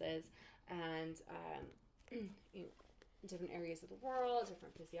differences and different areas of the world,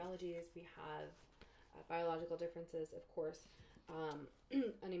 different physiologies. We have biological differences, of course.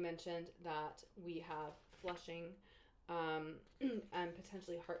 And he mentioned that we have flushing and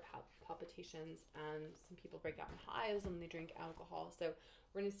potentially heart palpitations, and some people break out in hives when they drink alcohol. So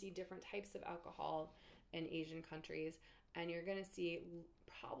we're going to see different types of alcohol in Asian countries, and you're going to see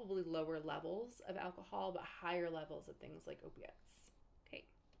probably lower levels of alcohol, but higher levels of things like opiates. Okay.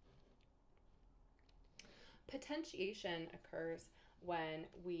 Potentiation occurs when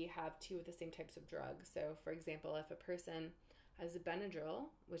we have two of the same types of drugs. So, for example, if a person has a Benadryl,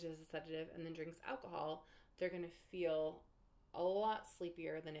 which is a sedative, and then drinks alcohol, they're going to feel a lot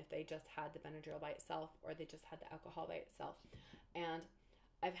sleepier than if they just had the Benadryl by itself or they just had the alcohol by itself. And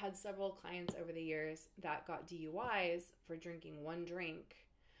I've had several clients over the years that got DUIs for drinking one drink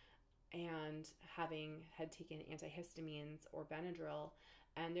and had taken antihistamines or Benadryl,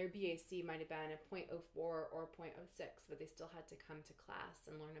 and their BAC might have been a 0.04 or 0.06, but they still had to come to class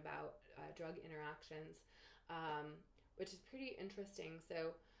and learn about drug interactions, which is pretty interesting.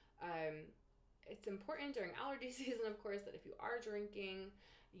 So it's important during allergy season, of course, that if you are drinking,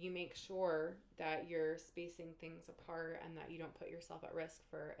 you make sure that you're spacing things apart and that you don't put yourself at risk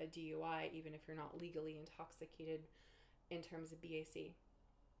for a DUI, even if you're not legally intoxicated in terms of BAC.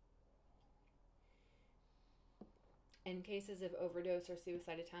 In cases of overdose or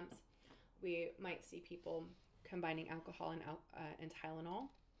suicide attempts, we might see people combining alcohol and Tylenol,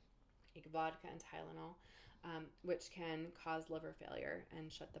 like vodka and Tylenol, which can cause liver failure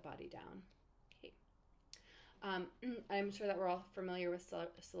and shut the body down. Okay. I'm sure that we're all familiar with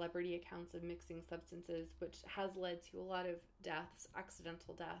celebrity accounts of mixing substances, which has led to a lot of deaths,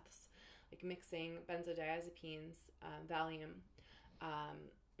 accidental deaths, like mixing benzodiazepines, Valium,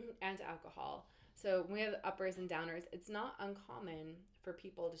 and alcohol. So when we have uppers and downers, it's not uncommon for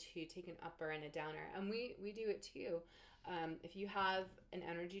people to take an upper and a downer. And we do it too. If you have an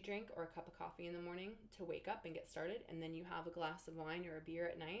energy drink or a cup of coffee in the morning to wake up and get started, and then you have a glass of wine or a beer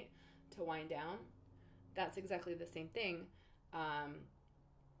at night to wind down, that's exactly the same thing.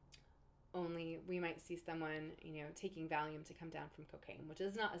 Only we might see someone, taking Valium to come down from cocaine, which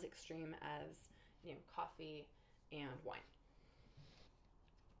is not as extreme as, coffee and wine.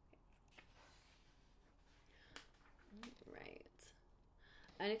 Right.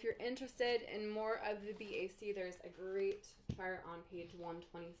 And if you're interested in more of the BAC, there's a great chart on page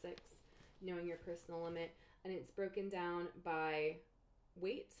 126, knowing your personal limit, and it's broken down by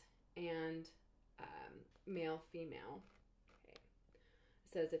weight and male, female. Okay.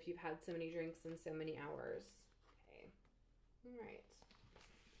 It says if you've had so many drinks in so many hours. Okay. All right.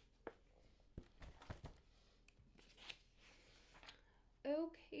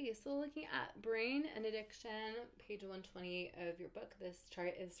 Okay, so looking at brain and addiction, page 128 of your book. This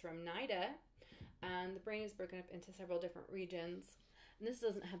chart is from NIDA, and the brain is broken up into several different regions. And this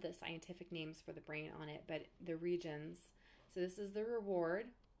doesn't have the scientific names for the brain on it, but the regions. So this is the reward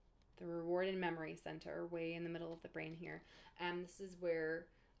and memory center, way in the middle of the brain here. And this is where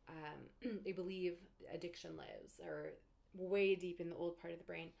they believe addiction lives, or way deep in the old part of the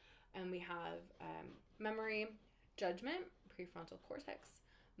brain. And we have memory, judgment, prefrontal cortex,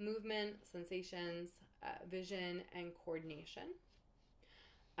 movement, sensations, vision, and coordination.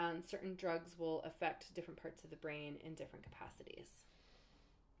 Certain drugs will affect different parts of the brain in different capacities.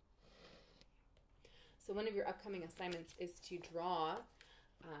 So one of your upcoming assignments is to draw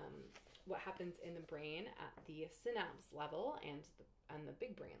what happens in the brain at the synapse level and the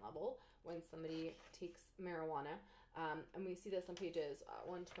big brain level when somebody takes marijuana. And we see this on pages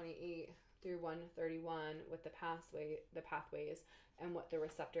 128 through 131 with the pathways and what the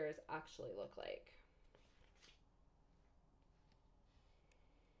receptors actually look like.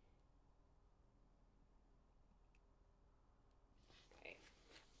 Okay.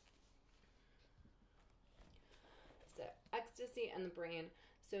 So ecstasy and the brain.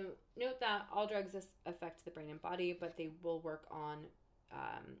 So note that all drugs affect the brain and body, but they will work on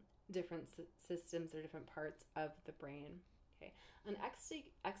different systems or different parts of the brain. Okay. And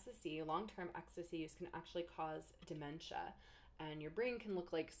ecstasy, long-term ecstasy use can actually cause dementia, and your brain can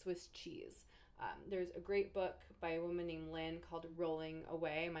look like Swiss cheese. There's a great book by a woman named Lynn called Rolling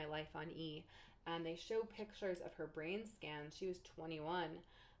Away, My Life on E, and they show pictures of her brain scan. She was 21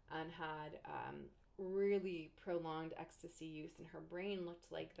 and had really prolonged ecstasy use, and her brain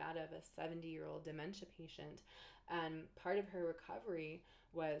looked like that of a 70-year-old dementia patient. And part of her recovery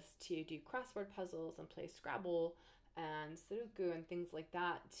was to do crossword puzzles and play Scrabble and Sudoku and things like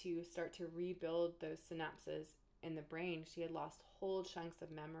that to start to rebuild those synapses in the brain. She had lost whole chunks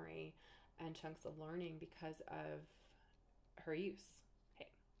of memory and chunks of learning because of her use. Okay.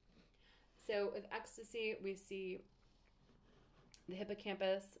 So with ecstasy, we see the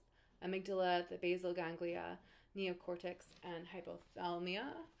hippocampus, amygdala, the basal ganglia, neocortex, and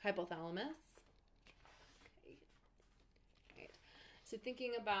hypothalamus. Okay. Right. So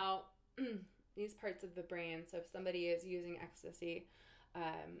thinking about these parts of the brain, so if somebody is using ecstasy,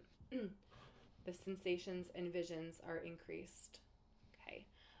 the sensations and visions are increased. Okay.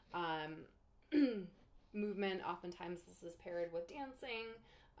 Movement, oftentimes this is paired with dancing,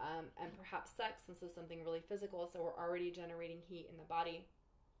 and perhaps sex, and so something really physical, so we're already generating heat in the body.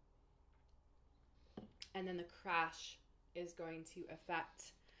 And then the crash is going to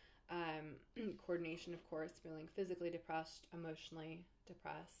affect coordination, of course, feeling physically depressed, emotionally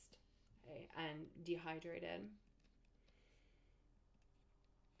depressed, okay, and dehydrated.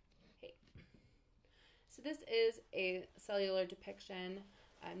 Okay. So this is a cellular depiction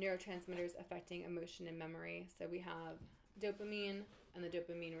of neurotransmitters affecting emotion and memory. So we have dopamine and the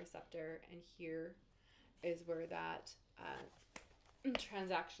dopamine receptor, and here is where that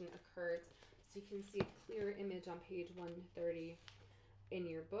transaction occurs. So you can see a clear image on page 130 in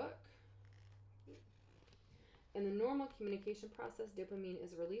your book. In the normal communication process, dopamine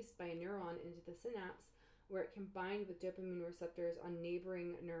is released by a neuron into the synapse, where it can bind with dopamine receptors on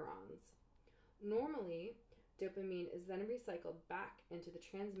neighboring neurons. Normally, dopamine is then recycled back into the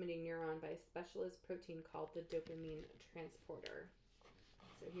transmitting neuron by a specialized protein called the dopamine transporter.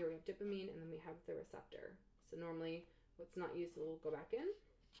 So here we have dopamine, and then we have the receptor. So normally, what's not used will go back in.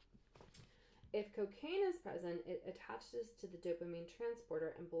 If cocaine is present, it attaches to the dopamine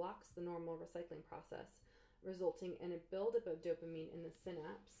transporter and blocks the normal recycling process, resulting in a buildup of dopamine in the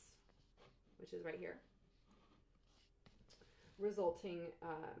synapse, which is right here, resulting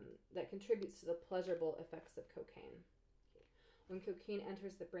that contributes to the pleasurable effects of cocaine. When cocaine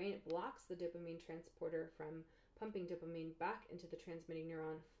enters the brain, it blocks the dopamine transporter from pumping dopamine back into the transmitting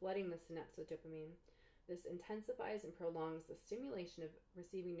neuron, flooding the synapse with dopamine. This intensifies and prolongs the stimulation of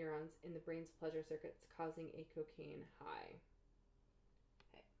receiving neurons in the brain's pleasure circuits, causing a cocaine high.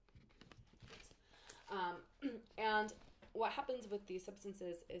 Okay. And what happens with these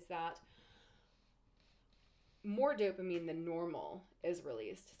substances is that more dopamine than normal is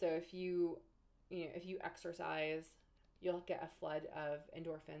released. So if you exercise, you'll get a flood of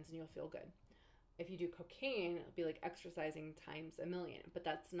endorphins and you'll feel good. If you do cocaine, it'll be like exercising times a million, but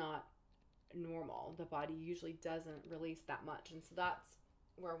that's not normal. The body usually doesn't release that much, and so that's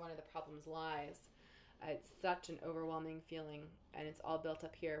where one of the problems lies. It's such an overwhelming feeling, and it's all built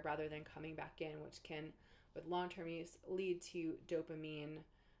up here rather than coming back in, which can, with long-term use, lead to dopamine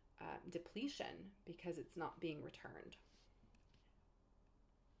depletion because it's not being returned.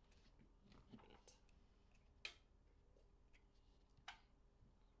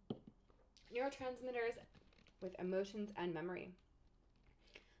 Right. Neurotransmitters with emotions and memory.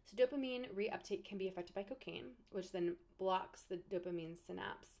 So dopamine reuptake can be affected by cocaine, which then blocks the dopamine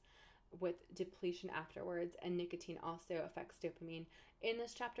synapse with depletion afterwards, and nicotine also affects dopamine. In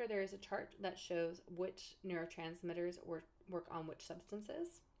this chapter, there is a chart that shows which neurotransmitters work on which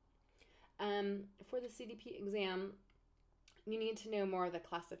substances. For the CDP exam, you need to know more of the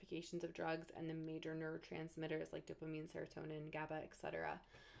classifications of drugs and the major neurotransmitters like dopamine, serotonin, GABA, etc.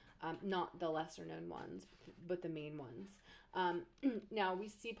 Not the lesser known ones, but the main ones. Now, we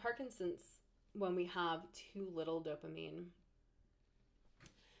see Parkinson's when we have too little dopamine.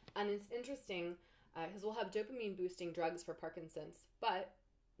 And it's interesting because we'll have dopamine boosting drugs for Parkinson's, but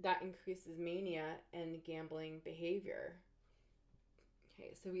that increases mania and gambling behavior.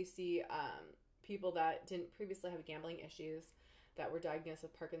 Okay, so we see people that didn't previously have gambling issues that were diagnosed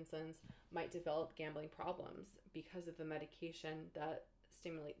with Parkinson's might develop gambling problems because of the medication that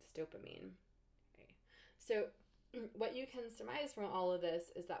stimulates dopamine. Okay. So what you can surmise from all of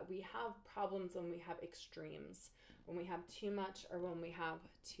this is that we have problems when we have extremes, when we have too much or when we have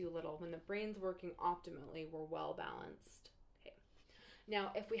too little. When the brain's working optimally, we're well balanced. Okay.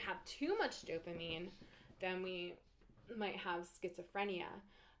 Now, if we have too much dopamine, then we might have schizophrenia.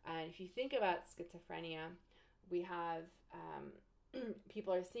 And if you think about schizophrenia, we have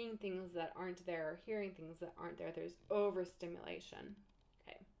people are seeing things that aren't there, or hearing things that aren't there. There's overstimulation.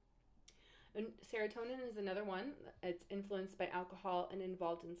 Okay. And serotonin is another one. It's influenced by alcohol and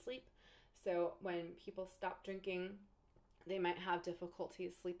involved in sleep. So when people stop drinking, they might have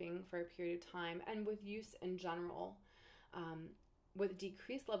difficulties sleeping for a period of time. And with use in general, with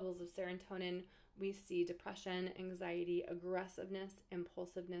decreased levels of serotonin, we see depression, anxiety, aggressiveness,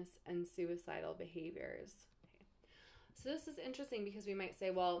 impulsiveness, and suicidal behaviors. Okay. So this is interesting because we might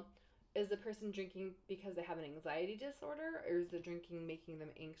say, well, is the person drinking because they have an anxiety disorder, or is the drinking making them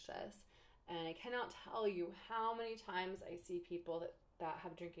anxious? And I cannot tell you how many times I see people that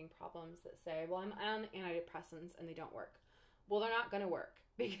have drinking problems that say, well, I'm on antidepressants and they don't work. Well, they're not going to work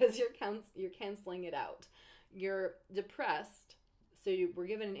because you're canceling it out. You're depressed, so you were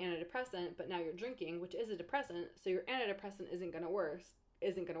given an antidepressant, but now you're drinking, which is a depressant, so your antidepressant isn't going to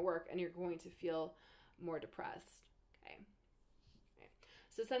work, and you're going to feel more depressed. Okay.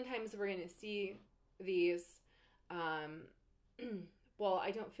 So sometimes we're going to see these, well,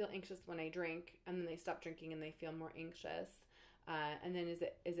 I don't feel anxious when I drink, and then they stop drinking and they feel more anxious. And then is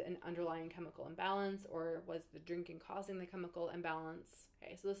it an underlying chemical imbalance, or was the drinking causing the chemical imbalance?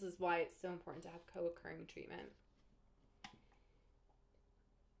 Okay, so this is why it's so important to have co-occurring treatment.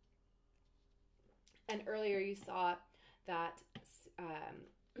 And earlier you saw that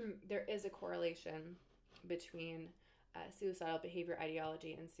there is a correlation between suicidal behavior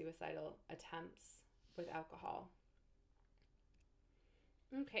ideology and suicidal attempts with alcohol.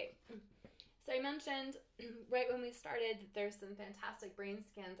 Okay. So I mentioned right when we started that there's some fantastic brain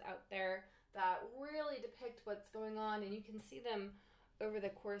scans out there that really depict what's going on, and you can see them over the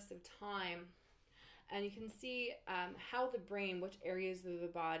course of time. And you can see how the brain, which areas of the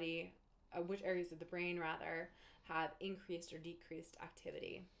brain have increased or decreased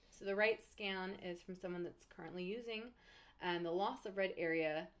activity. So the right scan is from someone that's currently using, and the loss of red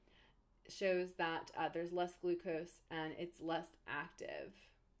area shows that there's less glucose and it's less active.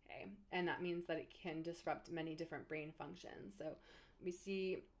 Okay, and that means that it can disrupt many different brain functions. So we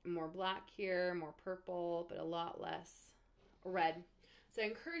see more black here, more purple, but a lot less red. So I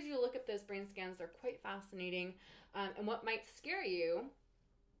encourage you to look at those brain scans. They're quite fascinating. And what might scare you,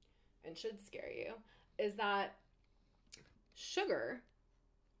 and should scare you, is that sugar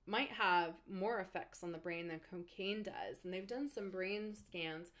might have more effects on the brain than cocaine does. And they've done some brain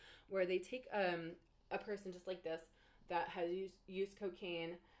scans where they take a person just like this that has used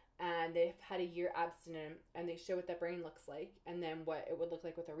cocaine, and they've had a year abstinent, and they show what that brain looks like and then what it would look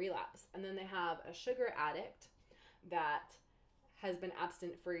like with a relapse. And then they have a sugar addict that has been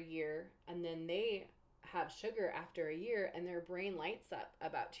abstinent for a year, and then they have sugar after a year, and their brain lights up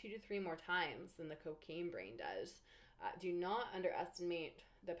about 2 to 3 more times than the cocaine brain does. Do not underestimate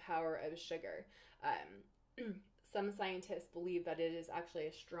the power of sugar. Some scientists believe that it is actually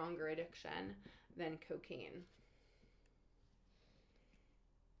a stronger addiction than cocaine.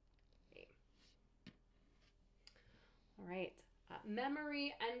 Okay. All right.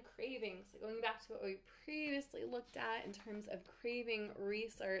 Memory and craving. So going back to what we previously looked at in terms of craving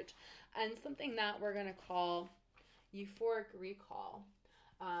research, and something that we're going to call euphoric recall.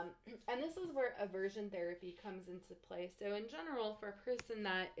 And this is where aversion therapy comes into play. So in general, for a person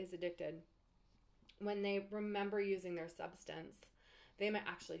that is addicted, when they remember using their substance, they might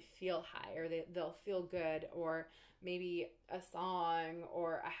actually feel high, or they'll feel good, or maybe a song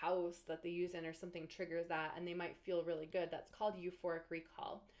or a house that they use in or something triggers that, and they might feel really good. That's called euphoric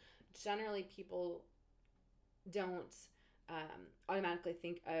recall. Generally, people don't automatically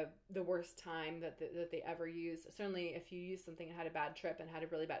think of the worst time that they ever used. Certainly, if you use something and had a bad trip and had a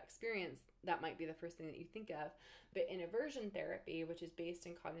really bad experience, that might be the first thing that you think of. But in aversion therapy, which is based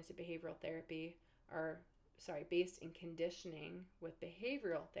in cognitive behavioral therapy, based in conditioning with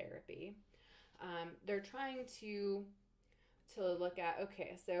behavioral therapy, they're trying to look at,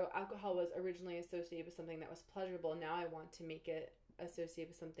 okay, so alcohol was originally associated with something that was pleasurable. Now I want to make it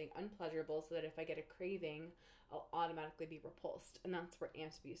associated with something unpleasurable, so that if I get a craving, I'll automatically be repulsed. And that's where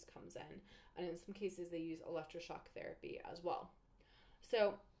antabuse comes in. And in some cases, they use electroshock therapy as well.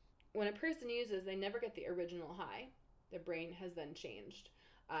 So when a person uses, they never get the original high. The brain has then changed.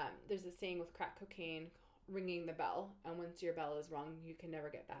 There's a saying with crack cocaine, ringing the bell, and once your bell is rung, you can never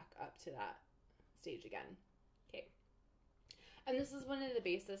get back up to that stage again. Okay. And this is one of the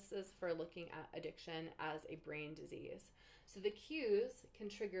bases for looking at addiction as a brain disease. So the cues can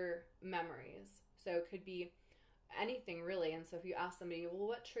trigger memories. So it could be anything really. And so if you ask somebody, well,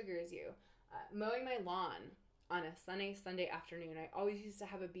 what triggers you? Mowing my lawn on a sunny Sunday afternoon. I always used to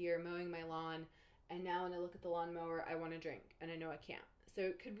have a beer mowing my lawn, and now when I look at the lawnmower, I want to drink, and I know I can't. So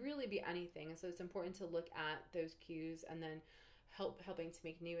it could really be anything. And so it's important to look at those cues and then helping to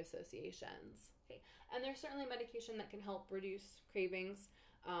make new associations. Okay. And there's certainly medication that can help reduce cravings.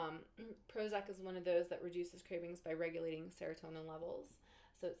 Prozac is one of those that reduces cravings by regulating serotonin levels.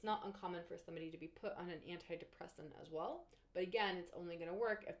 So it's not uncommon for somebody to be put on an antidepressant as well. But again, it's only going to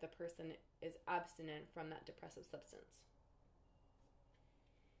work if the person is abstinent from that depressive substance.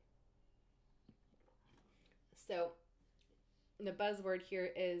 So the buzzword here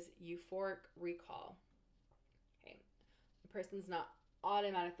is euphoric recall. Okay. The person's not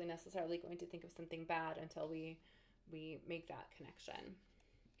automatically necessarily going to think of something bad until we make that connection. Okay.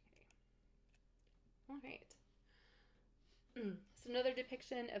 right. So another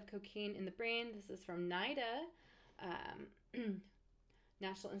depiction of cocaine in the brain. This is from NIDA,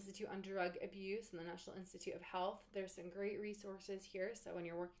 National Institute on Drug Abuse, and the National Institute of Health. There's some great resources here. So when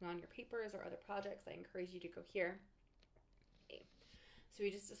you're working on your papers or other projects, I encourage you to go here. Okay. So we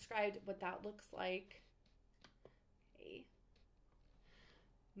just described what that looks like. Okay.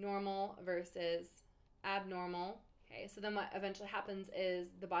 Normal versus abnormal. Okay, so then what eventually happens is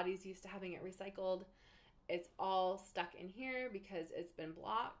the body's used to having it recycled. It's all stuck in here because it's been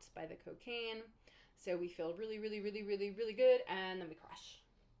blocked by the cocaine. So we feel really, really, really, really, really good, and then we crash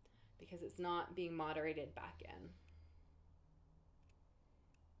because it's not being moderated back in.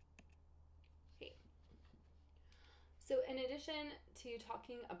 Okay. So in addition to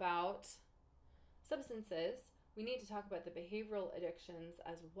talking about substances, we need to talk about the behavioral addictions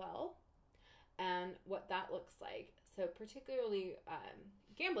as well and what that looks like. So particularly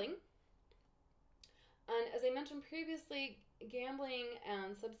gambling. And as I mentioned previously, gambling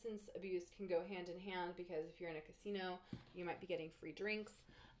and substance abuse can go hand in hand because if you're in a casino, you might be getting free drinks.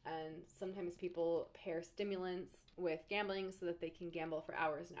 And sometimes people pair stimulants with gambling so that they can gamble for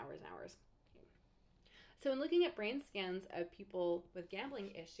hours and hours and hours. So in looking at brain scans of people with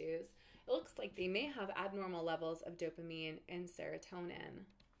gambling issues, it looks like they may have abnormal levels of dopamine and serotonin,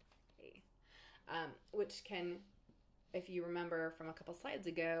 which can, if you remember from a couple slides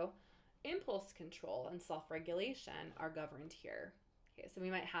ago, impulse control and self-regulation are governed here. Okay, so we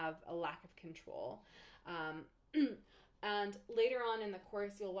might have a lack of control. And later on in the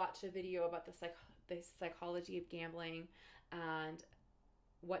course, you'll watch a video about the psychology of gambling and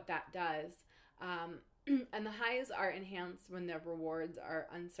what that does. And the highs are enhanced when the rewards are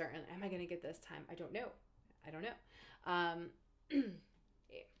uncertain. Am I going to get this time? I don't know.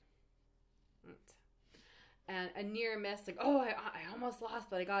 And a near miss, like, oh, I almost lost,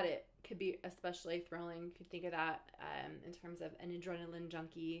 but I got it, could be especially thrilling. You could think of that in terms of an adrenaline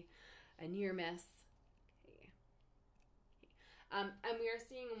junkie, a near miss. And we are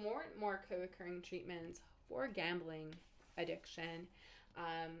seeing more and more co-occurring treatments for gambling addiction,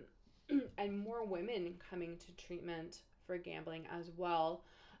 and more women coming to treatment for gambling as well.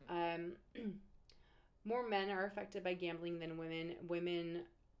 More men are affected by gambling than women. Women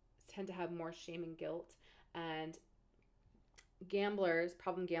tend to have more shame and guilt, and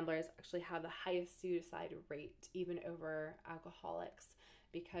problem gamblers actually have the highest suicide rate even over alcoholics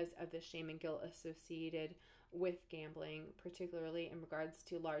because of the shame and guilt associated with gambling, particularly in regards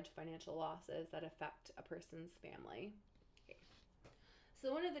to large financial losses that affect a person's family. Okay.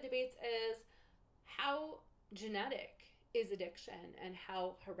 So one of the debates is how genetic is addiction and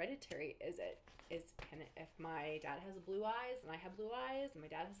how hereditary is it? If my dad has blue eyes and I have blue eyes and my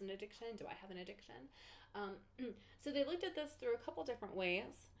dad has an addiction, do I have an addiction? So they looked at this through a couple different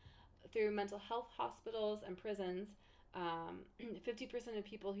ways, through mental health hospitals and prisons. 50% of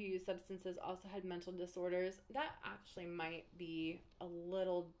people who use substances also had mental disorders. That actually might be a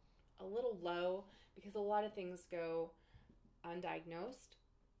little low because a lot of things go undiagnosed.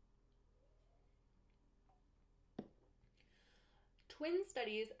 Twin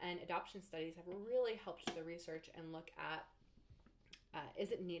studies and adoption studies have really helped the research and look at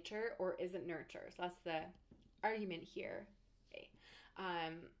is it nature or is it nurture? So that's the argument here. Okay.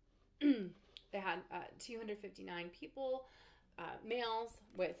 They had 259 people, males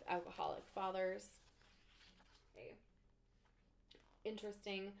with alcoholic fathers. Okay.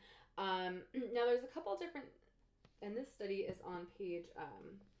 Interesting. Now there's a couple different, and this study is on page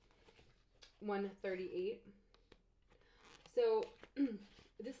 138. So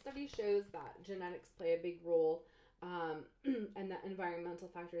this study shows that genetics play a big role, and that environmental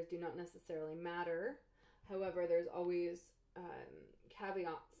factors do not necessarily matter. However, there's always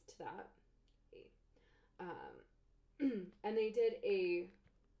caveats to that. And they did a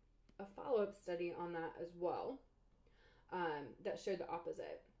follow-up study on that as well, that showed the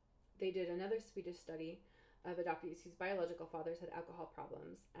opposite. They did another Swedish study of adoptees whose biological fathers had alcohol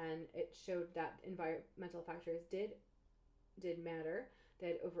problems, and it showed that environmental factors did matter. They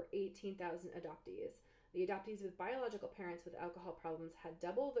had over 18,000 adoptees. The adoptees with biological parents with alcohol problems had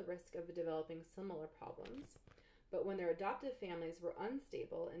double the risk of developing similar problems, but when their adoptive families were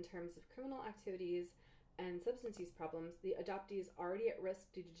unstable in terms of criminal activities and substance use problems, the adoptees already at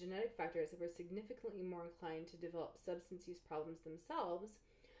risk due to genetic factors were significantly more inclined to develop substance use problems themselves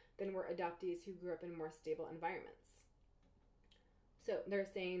than were adoptees who grew up in more stable environments. So they're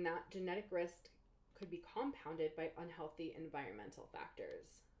saying that genetic risk could be compounded by unhealthy environmental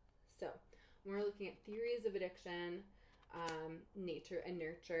factors. So when we're looking at theories of addiction, nature and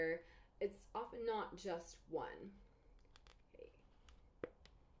nurture, it's often not just one. Okay.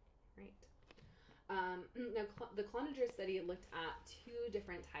 Right. Now, the Cloninger study looked at two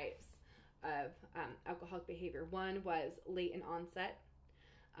different types of alcoholic behavior. One was latent onset,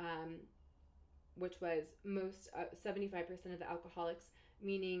 which was 75% of the alcoholics,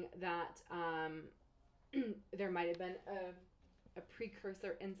 meaning that there might have been a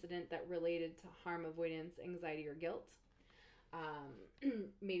precursor incident that related to harm, avoidance, anxiety, or guilt.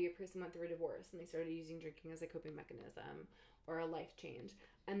 Maybe a person went through a divorce and they started using drinking as a coping mechanism or a life change.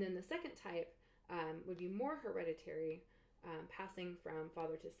 And then the second type would be more hereditary, passing from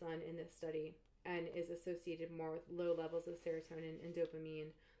father to son in this study, and is associated more with low levels of serotonin and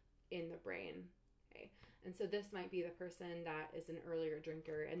dopamine in the brain. Okay. And so this might be the person that is an earlier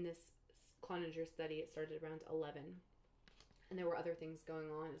drinker. And this Cloninger study, it started around 11. And there were other things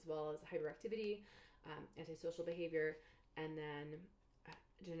going on as well as hyperactivity, antisocial behavior, and then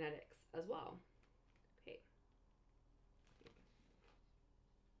genetics as well. Okay.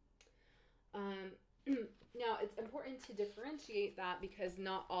 Now, it's important to differentiate that because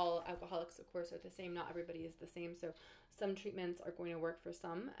not all alcoholics, of course, are the same. Not everybody is the same. So some treatments are going to work for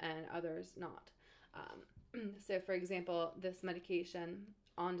some and others not. So, for example, this medication,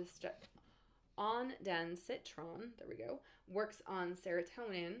 ondansetron, there we go, works on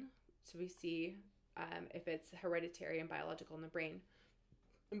serotonin. So we see if it's hereditary and biological in the brain,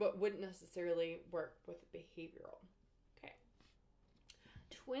 but wouldn't necessarily work with behavioral. Okay.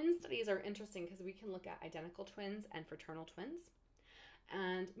 Twin studies are interesting because we can look at identical twins and fraternal twins.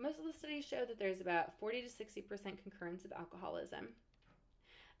 And most of the studies show that there's about 40 to 60% concurrence of alcoholism.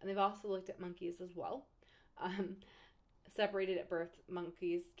 And they've also looked at monkeys as well. Separated at birth,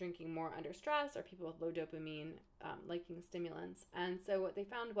 monkeys drinking more under stress, or people with low dopamine liking stimulants. And so what they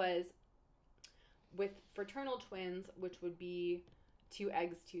found was with fraternal twins, which would be 2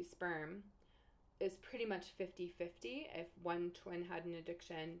 eggs, 2 sperm, is pretty much 50-50. If one twin had an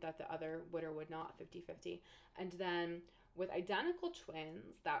addiction, that the other would or would not, 50-50. And then with identical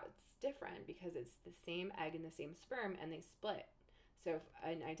twins, that's different because it's the same egg and the same sperm, and they split. So if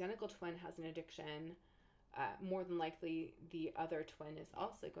an identical twin has an addiction, more than likely the other twin is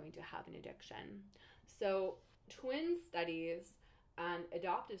also going to have an addiction. So twin studies and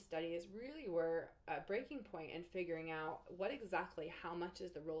adoptive studies really were a breaking point in figuring out how much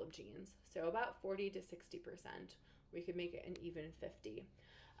is the role of genes. So about 40 to 60%. We could make it an even 50.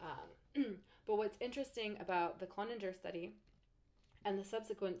 But what's interesting about the Cloninger study and the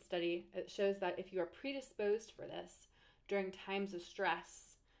subsequent study, it shows that if you are predisposed for this during times of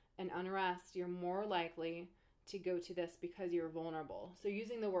stress and unrest, you're more likely to go to this because you're vulnerable. So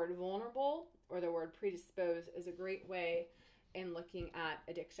using the word vulnerable or the word predisposed is a great way in looking at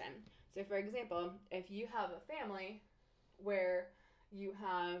addiction. So for example, if you have a family where you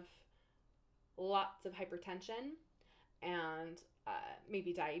have lots of hypertension and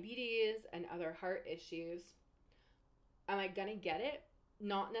maybe diabetes and other heart issues, am I gonna get it?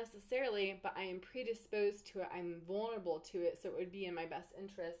 Not necessarily, but I am predisposed to it. I'm vulnerable to it, so it would be in my best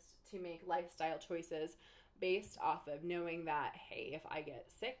interest to make lifestyle choices based off of knowing that, hey, if I get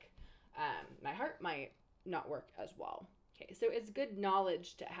sick, my heart might not work as well. Okay, so it's good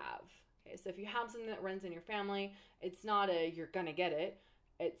knowledge to have. Okay, so if you have something that runs in your family, it's not you're gonna get it.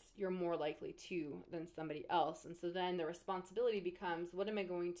 It's you're more likely to than somebody else. And so then the responsibility becomes, what am I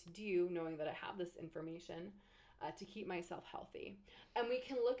going to do knowing that I have this information to keep myself healthy? And we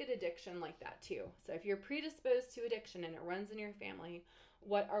can look at addiction like that too. So if you're predisposed to addiction and it runs in your family,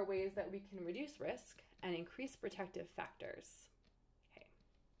 what are ways that we can reduce risk and increase protective factors? Okay,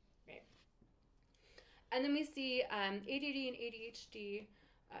 right. And then we see ADD and ADHD,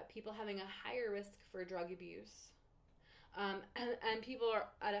 people having a higher risk for drug abuse. And people are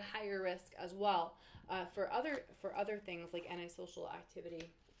at a higher risk as well for other things like antisocial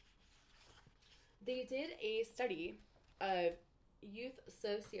activity. They did a study of youth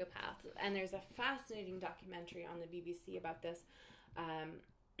sociopaths, and there's a fascinating documentary on the BBC about this,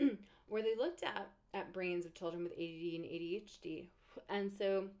 where they looked at brains of children with ADD and ADHD, and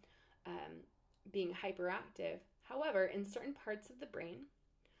so being hyperactive. However, in certain parts of the brain,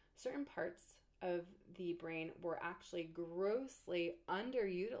 certain parts of the brain were actually grossly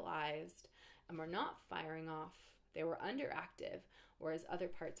underutilized and were not firing off. They were underactive, whereas other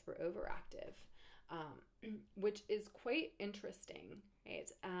parts were overactive, which is quite interesting,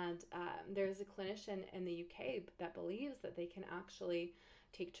 right? And there's a clinician in the UK that believes that they can actually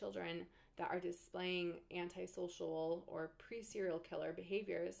take children that are displaying antisocial or pre-serial killer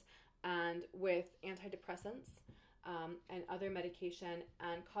behaviors, and with antidepressants and other medication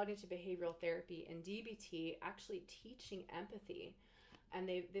and cognitive behavioral therapy and DBT actually teaching empathy. And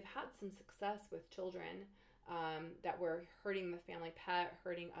they've had some success with children that were hurting the family pet,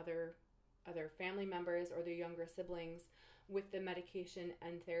 hurting other other family members or their younger siblings with the medication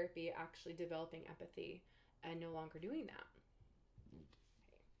and therapy actually developing empathy and no longer doing that.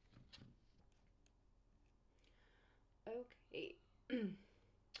 Okay.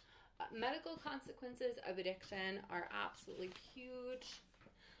 Medical consequences of addiction are absolutely huge.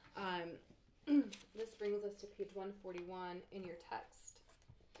 This brings us to page 141 in your text.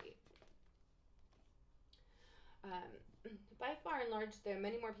 By far and large, there are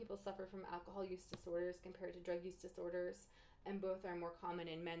many more people suffer from alcohol use disorders compared to drug use disorders, and both are more common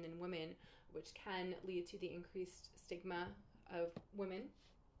in men than women, which can lead to the increased stigma of women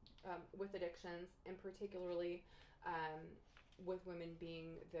with addictions, and particularly with women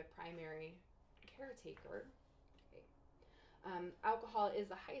being the primary caretaker. Okay. Alcohol is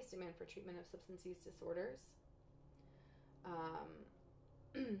the highest demand for treatment of substance use disorders.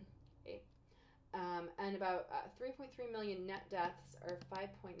 Okay. And about 3.3 million net deaths, or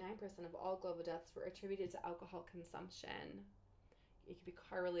 5.9% of all global deaths, were attributed to alcohol consumption. It could be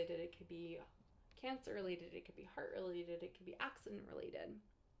car related, it could be cancer related, it could be heart related, it could be accident related.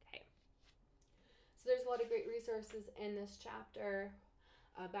 Okay. So there's a lot of great resources in this chapter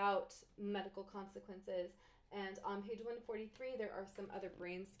about medical consequences. And on page 143, there are some other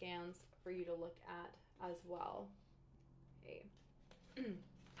brain scans for you to look at as well. Okay.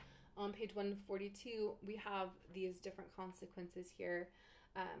 On page 142, we have these different consequences here.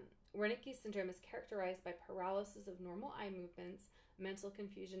 Wernicke syndrome is characterized by paralysis of normal eye movements, mental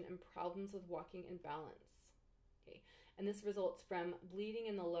confusion, and problems with walking and balance. Okay. And this results from bleeding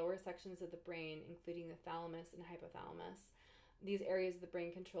in the lower sections of the brain, including the thalamus and hypothalamus. These areas of the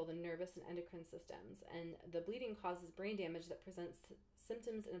brain control the nervous and endocrine systems, and the bleeding causes brain damage that presents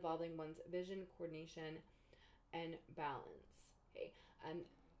symptoms involving one's vision, coordination, and balance. Okay.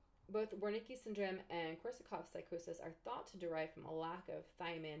 Both Wernicke syndrome and Korsakoff psychosis are thought to derive from a lack of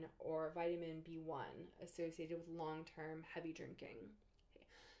thiamine or vitamin B1 associated with long-term heavy drinking. Okay.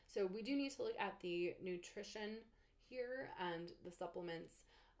 So we do need to look at the nutrition here and the supplements.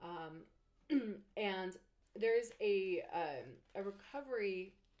 And there's a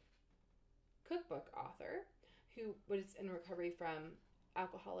recovery cookbook author who was in recovery from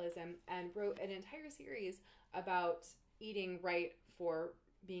alcoholism and wrote an entire series about eating right for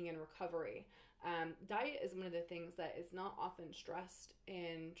being in recovery. Diet is one of the things that is not often stressed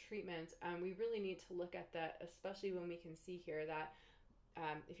in treatment. We really need to look at that, especially when we can see here that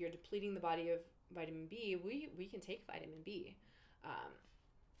if you're depleting the body of vitamin B, we can take vitamin B.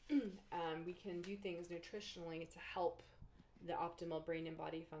 We can do things nutritionally to help the optimal brain and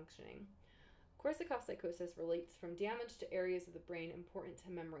body functioning. Korsakoff psychosis relates from damage to areas of the brain important to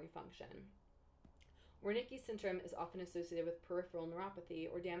memory function. Wernicke syndrome is often associated with peripheral neuropathy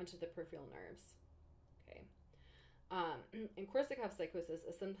or damage to the peripheral nerves. Okay. And Korsakoff psychosis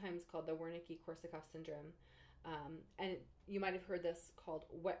is sometimes called the Wernicke-Korsakoff syndrome. And you might have heard this called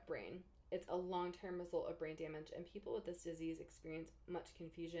wet brain. It's a long-term result of brain damage, and people with this disease experience much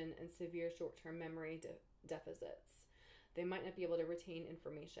confusion and severe short-term memory deficits. They might not be able to retain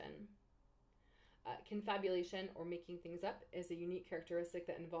information. Confabulation, or making things up, is a unique characteristic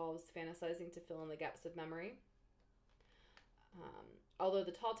that involves fantasizing to fill in the gaps of memory. Although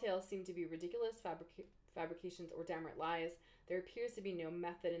the tall tales seem to be ridiculous fabrications or downright lies, there appears to be no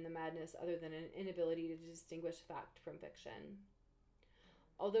method in the madness other than an inability to distinguish fact from fiction.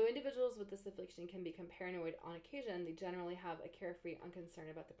 Although individuals with this affliction can become paranoid on occasion, they generally have a carefree unconcern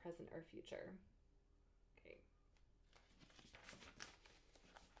about the present or future. Okay.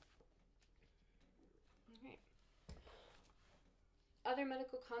 Okay. Other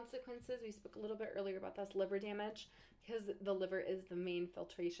medical consequences, we spoke a little bit earlier about this, liver damage. Because the liver is the main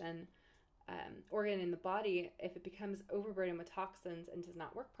filtration organ in the body, if it becomes overburdened with toxins and does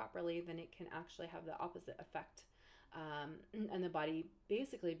not work properly, then it can actually have the opposite effect. And the body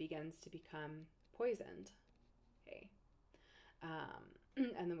basically begins to become poisoned. Okay.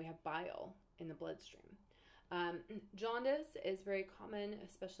 And then we have bile in the bloodstream. Jaundice is very common,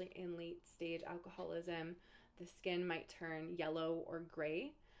 especially in late stage alcoholism. The skin might turn yellow or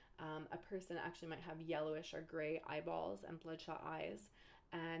gray. A person actually might have yellowish or gray eyeballs and bloodshot eyes.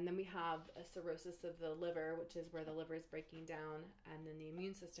 And then we have a cirrhosis of the liver, which is where the liver is breaking down, and then the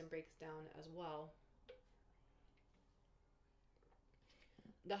immune system breaks down as well.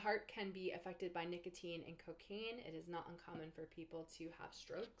 The heart can be affected by nicotine and cocaine. It is not uncommon for people to have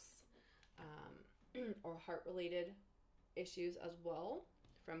strokes or heart-related issues as well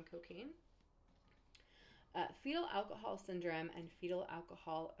from cocaine. Fetal alcohol syndrome and fetal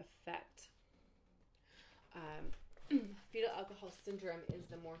alcohol effect. Fetal alcohol syndrome is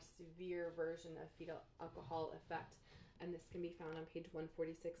the more severe version of fetal alcohol effect, and this can be found on page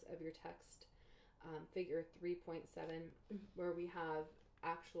 146 of your text, figure 3.7, where we have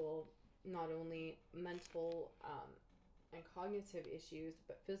actual not only mental and cognitive issues,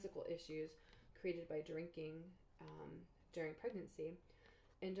 but physical issues created by drinking during pregnancy.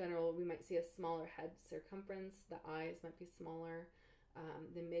 In general, we might see a smaller head circumference, the eyes might be smaller,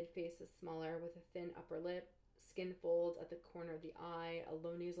 the mid-face is smaller with a thin upper lip, skin folds at the corner of the eye, a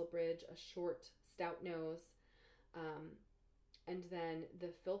low nasal bridge, a short, stout nose, and then the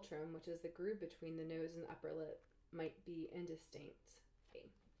philtrum, which is the groove between the nose and the upper lip, might be indistinct. Okay.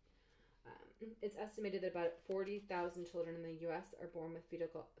 It's estimated that about 40,000 children in the U.S. are born with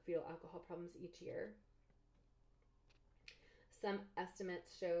fetal alcohol problems each year. Some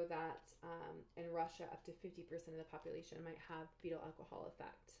estimates show that in Russia, up to 50% of the population might have fetal alcohol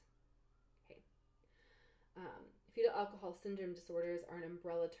effect. Okay. Fetal alcohol syndrome disorders are an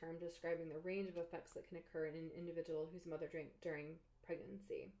umbrella term describing the range of effects that can occur in an individual whose mother drank during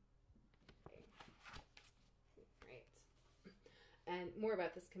pregnancy. Okay. Right. And more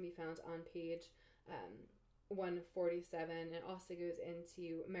about this can be found on page 147. It also goes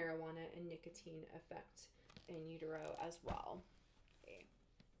into marijuana and nicotine effect in utero as well. Okay.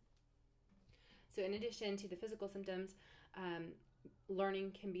 So in addition to the physical symptoms,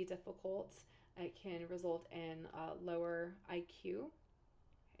 learning can be difficult. It can result in lower IQ.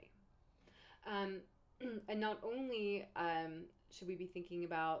 Okay. And not only should we be thinking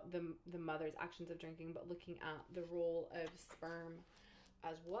about the mother's actions of drinking, but looking at the role of sperm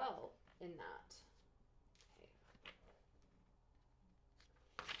as well in that.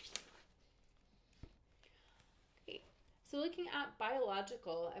 Okay. So looking at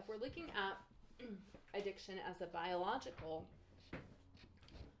biological, if we're looking at addiction as a biological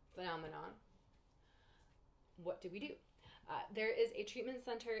phenomenon, what do we do? There is a treatment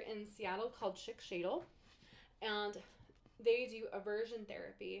center in Seattle called Schick Shadle, and they do aversion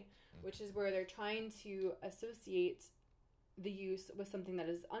therapy, which is where they're trying to associate the use with something that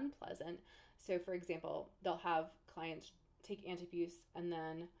is unpleasant. So, for example, they'll have clients take antabuse and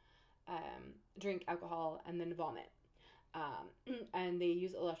then drink alcohol and then vomit. And they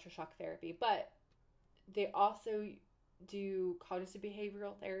use electroshock therapy, but they also do cognitive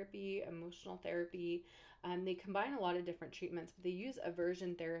behavioral therapy, emotional therapy. They combine a lot of different treatments, but they use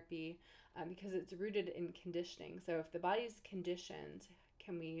aversion therapy because it's rooted in conditioning. So if the body's conditioned,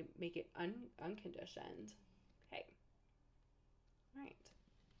 can we make it unconditioned? Okay. All right.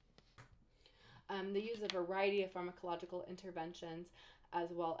 They use a variety of pharmacological interventions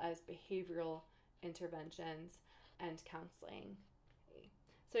as well as behavioral interventions and counseling. Okay.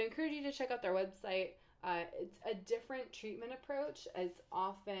 So I encourage you to check out their website. It's a different treatment approach. It's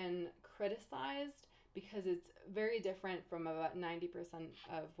often criticized because it's very different from about 90%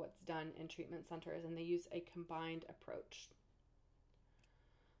 of what's done in treatment centers, and they use a combined approach.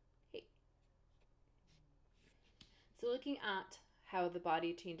 Okay. So looking at how the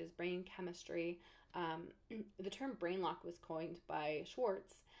body changes brain chemistry, the term brain lock was coined by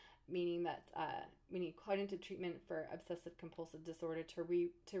Schwartz, meaning cognitive treatment for obsessive compulsive disorder to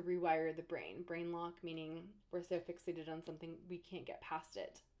rewire the brain. Brain lock meaning we're so fixated on something we can't get past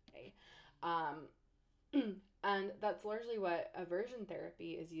it. Okay. And that's largely what aversion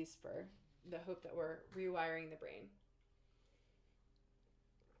therapy is used for, the hope that we're rewiring the brain.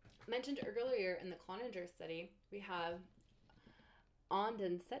 Mentioned earlier in the Cloninger study, we have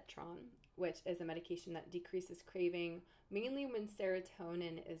ondansetron, which is a medication that decreases craving mainly when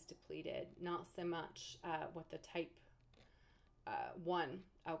serotonin is depleted, not so much with the type 1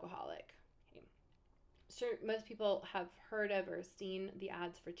 alcoholic. Okay. Sure, most people have heard of or seen the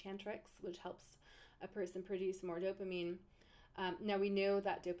ads for Chantix, which helps a person produce more dopamine. Now we know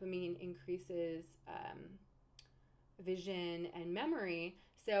that dopamine increases vision and memory,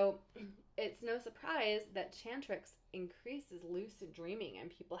 so it's no surprise that Chantix increases lucid dreaming,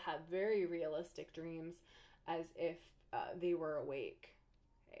 and people have very realistic dreams as if they were awake.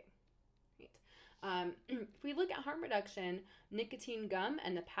 Okay, right. If we look at harm reduction, nicotine gum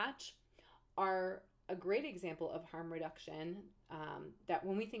and the patch are a great example of harm reduction. That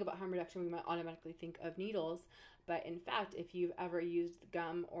when we think about harm reduction, we might automatically think of needles, but in fact, if you've ever used the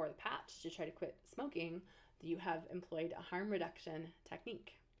gum or the patch to try to quit smoking, you have employed a harm reduction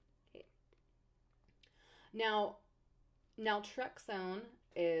technique. Okay. Now, naltrexone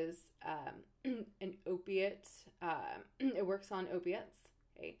is an opiate. It works on opiates.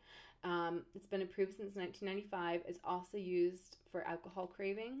 Okay. It's been approved since 1995. It's also used for alcohol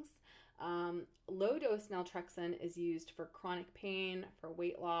cravings. Low-dose naltrexone is used for chronic pain, for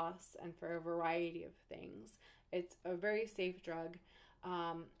weight loss, and for a variety of things. It's a very safe drug.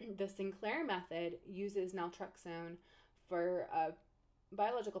 The Sinclair method uses naltrexone for a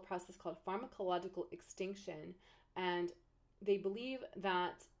biological process called pharmacological extinction, and they believe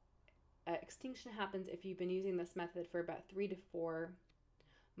that extinction happens if you've been using this method for about 3 to 4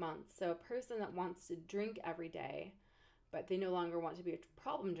 months. So a person that wants to drink every day, but they no longer want to be a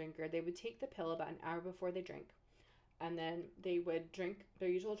problem drinker, they would take the pill about an hour before they drink, and then they would drink their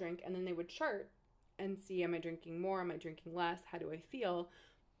usual drink, and then they would chart and see, am I drinking more, am I drinking less, how do I feel?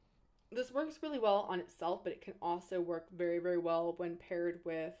 This works really well on itself, but it can also work very, very well when paired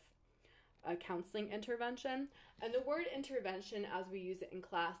with a counseling intervention. And the word intervention, as we use it in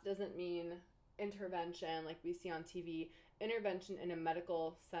class, doesn't mean intervention like we see on TV. Intervention in a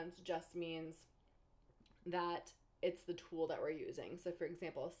medical sense just means that it's the tool that we're using. So for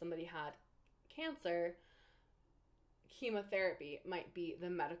example, if somebody had cancer, chemotherapy might be the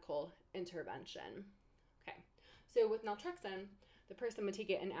medical intervention. Okay, so with naltrexone, the person would take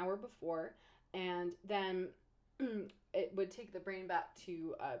it an hour before, and then it would take the brain back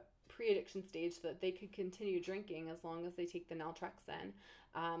to a pre-addiction stage so that they could continue drinking as long as they take the naltrexone.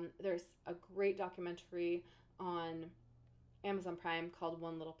 There's a great documentary on Amazon Prime called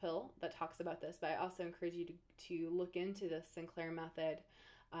One Little Pill that talks about this, but I also encourage you to look into the Sinclair method.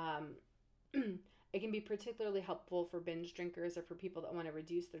 It can be particularly helpful for binge drinkers or for people that want to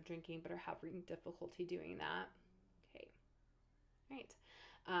reduce their drinking but are having difficulty doing that. Okay, right.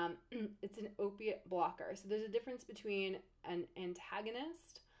 It's an opiate blocker. So there's a difference between an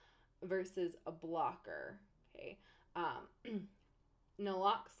antagonist versus a blocker. Okay,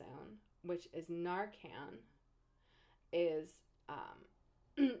 naloxone, which is Narcan, is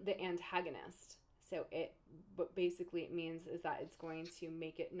the antagonist. So what basically it means is that it's going to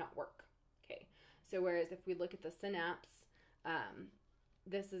make it not work. Okay, so whereas if we look at the synapse,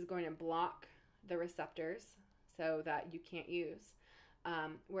 this is going to block the receptors so that you can't use.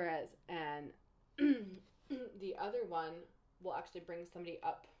 Whereas the other one will actually bring somebody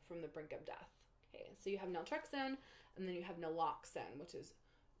up from the brink of death. Okay, so you have naltrexone, and then you have naloxone, which is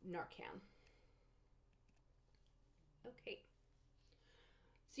Narcan. Okay.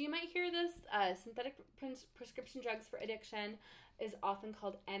 So you might hear this, synthetic prescription drugs for addiction is often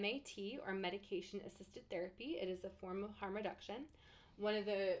called MAT, or medication-assisted therapy. It is a form of harm reduction. One of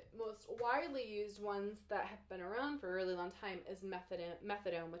the most widely used ones that have been around for a really long time is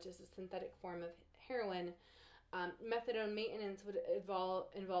methadone, which is a synthetic form of heroin. Methadone maintenance would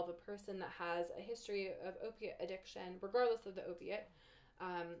involve a person that has a history of opiate addiction, regardless of the opiate,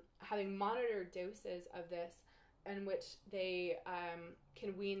 having monitored doses of this, in which they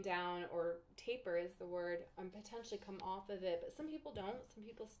can wean down, or taper is the word, and potentially come off of it. But some people don't. Some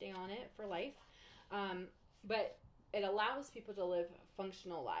people stay on it for life. But it allows people to live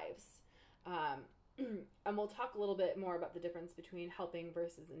functional lives. And we'll talk a little bit more about the difference between helping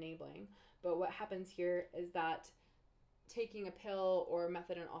versus enabling. But what happens here is that taking a pill or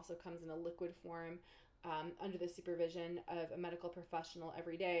methadone also comes in a liquid form under the supervision of a medical professional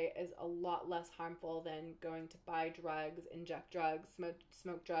every day is a lot less harmful than going to buy drugs, inject drugs,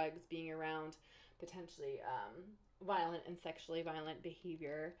 smoke drugs, being around potentially violent and sexually violent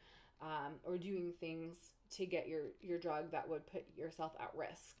behavior, or doing things to get your drug that would put yourself at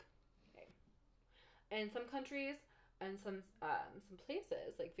risk. Okay. In some countries and some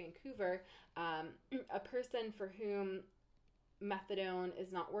places like Vancouver, a person for whom methadone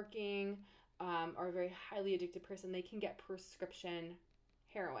is not working, or a very highly addicted person, they can get prescription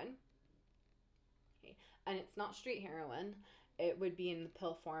heroin. Okay. And it's not street heroin. It would be in the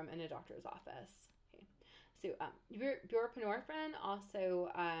pill form in a doctor's office. Okay. So buprenorphine also,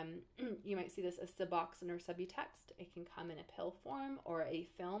 you might see this as Suboxone or Subutex. It can come in a pill form or a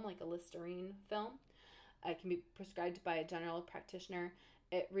film, like a Listerine film. It can be prescribed by a general practitioner.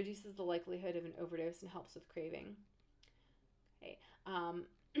 It reduces the likelihood of an overdose and helps with craving. Okay.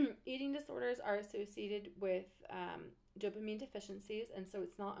 Eating disorders are associated with dopamine deficiencies, and so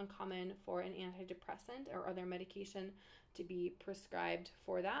it's not uncommon for an antidepressant or other medication to be prescribed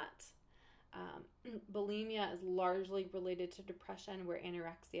for that. Bulimia is largely related to depression, where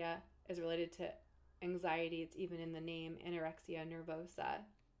anorexia is related to anxiety. It's even in the name, anorexia nervosa.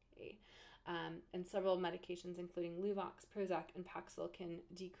 Okay. And several medications, including Luvox, Prozac, and Paxil, can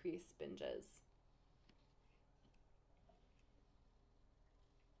decrease binges.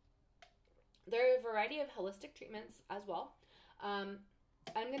 There are a variety of holistic treatments as well. I'm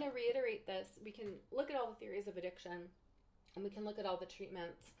going to reiterate this. We can look at all the theories of addiction, and we can look at all the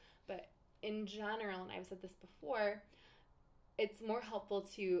treatments, but in general, and I've said this before, it's more helpful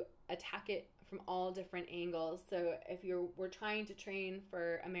to attack it from all different angles. So if we're trying to train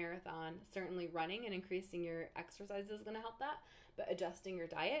for a marathon, certainly running and increasing your exercise is going to help that. but adjusting your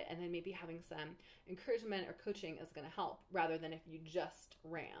diet and then maybe having some encouragement or coaching is going to help, rather than if you just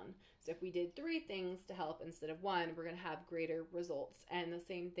ran. So if we did 3 things to help instead of 1, we're going to have greater results. And the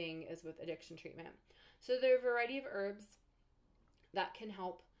same thing is with addiction treatment. So there are a variety of herbs that can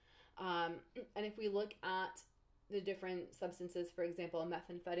help. And if we look at the different substances, for example,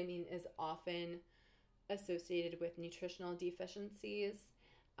 methamphetamine is often associated with nutritional deficiencies,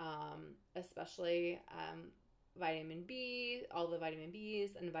 especially vitamin B, all the vitamin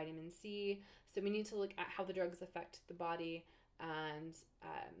Bs, and vitamin C. So we need to look at how the drugs affect the body. And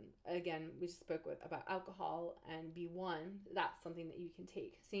again, we just spoke about alcohol and B1. That's something that you can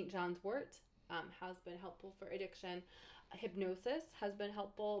take. St. John's wort has been helpful for addiction. Hypnosis has been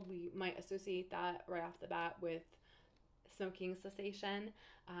helpful. We might associate that right off the bat with smoking cessation.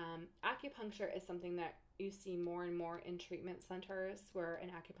 Acupuncture is something that you see more and more in treatment centers where an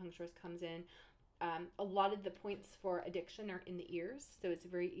acupuncturist comes in. A lot of the points for addiction are in the ears, so it's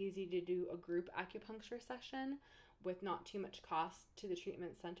very easy to do a group acupuncture session with not too much cost to the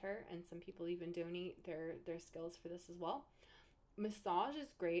treatment center, and some people even donate their skills for this as well. Massage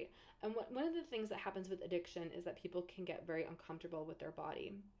is great, and one of the things that happens with addiction is that people can get very uncomfortable with their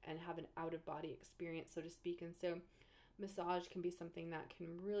body and have an out-of-body experience, so to speak, and so massage can be something that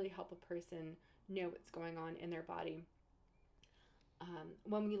can really help a person know what's going on in their body.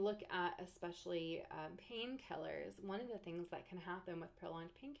 When we look at especially painkillers, one of the things that can happen with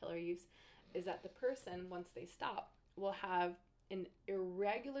prolonged painkiller use is that the person, once they stop, will have an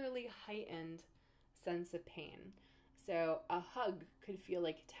irregularly heightened sense of pain. So a hug could feel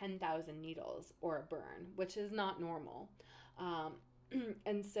like 10,000 needles or a burn, which is not normal.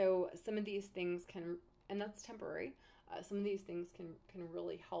 And so some of these things can, and that's temporary, some of these things can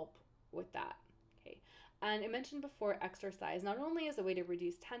really help with that. Okay. And I mentioned before, exercise not only is a way to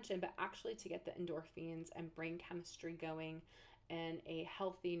reduce tension, but actually to get the endorphins and brain chemistry going in a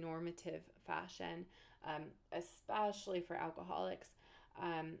healthy, normative fashion, especially for alcoholics.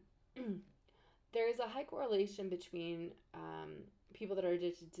 There is a high correlation between people that are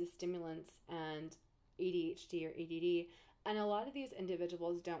addicted to stimulants and ADHD or ADD. And a lot of these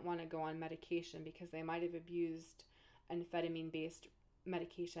individuals don't want to go on medication because they might have abused amphetamine-based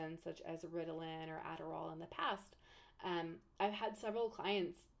medications such as Ritalin or Adderall in the past. I've had several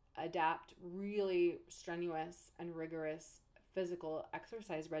clients adapt really strenuous and rigorous physical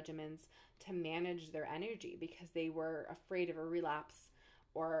exercise regimens to manage their energy because they were afraid of a relapse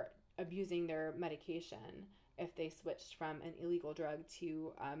or abusing their medication if they switched from an illegal drug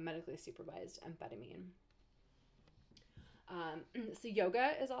to medically supervised amphetamine. So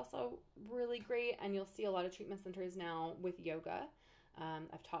yoga is also really great, and you'll see a lot of treatment centers now with yoga.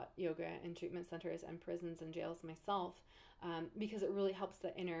 I've taught yoga in treatment centers and prisons and jails myself because it really helps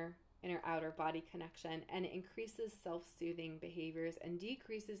the inner outer body connection, and it increases self-soothing behaviors and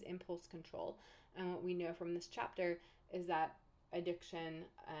decreases impulse control. And what we know from this chapter is that addiction,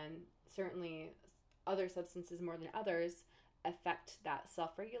 and certainly other substances more than others, affect that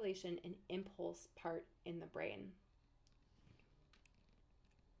self-regulation and impulse part in the brain.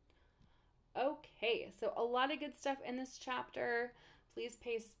 Okay, so a lot of good stuff in this chapter. Please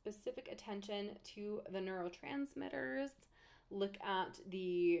pay specific attention to the neurotransmitters. Look at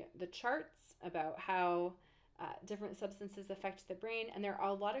the charts about how different substances affect the brain. And there are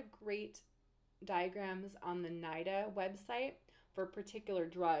a lot of great diagrams on the NIDA website for particular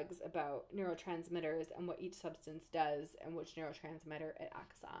drugs about neurotransmitters and what each substance does and which neurotransmitter it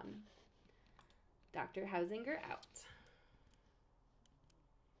acts on. Dr. Hausinger out.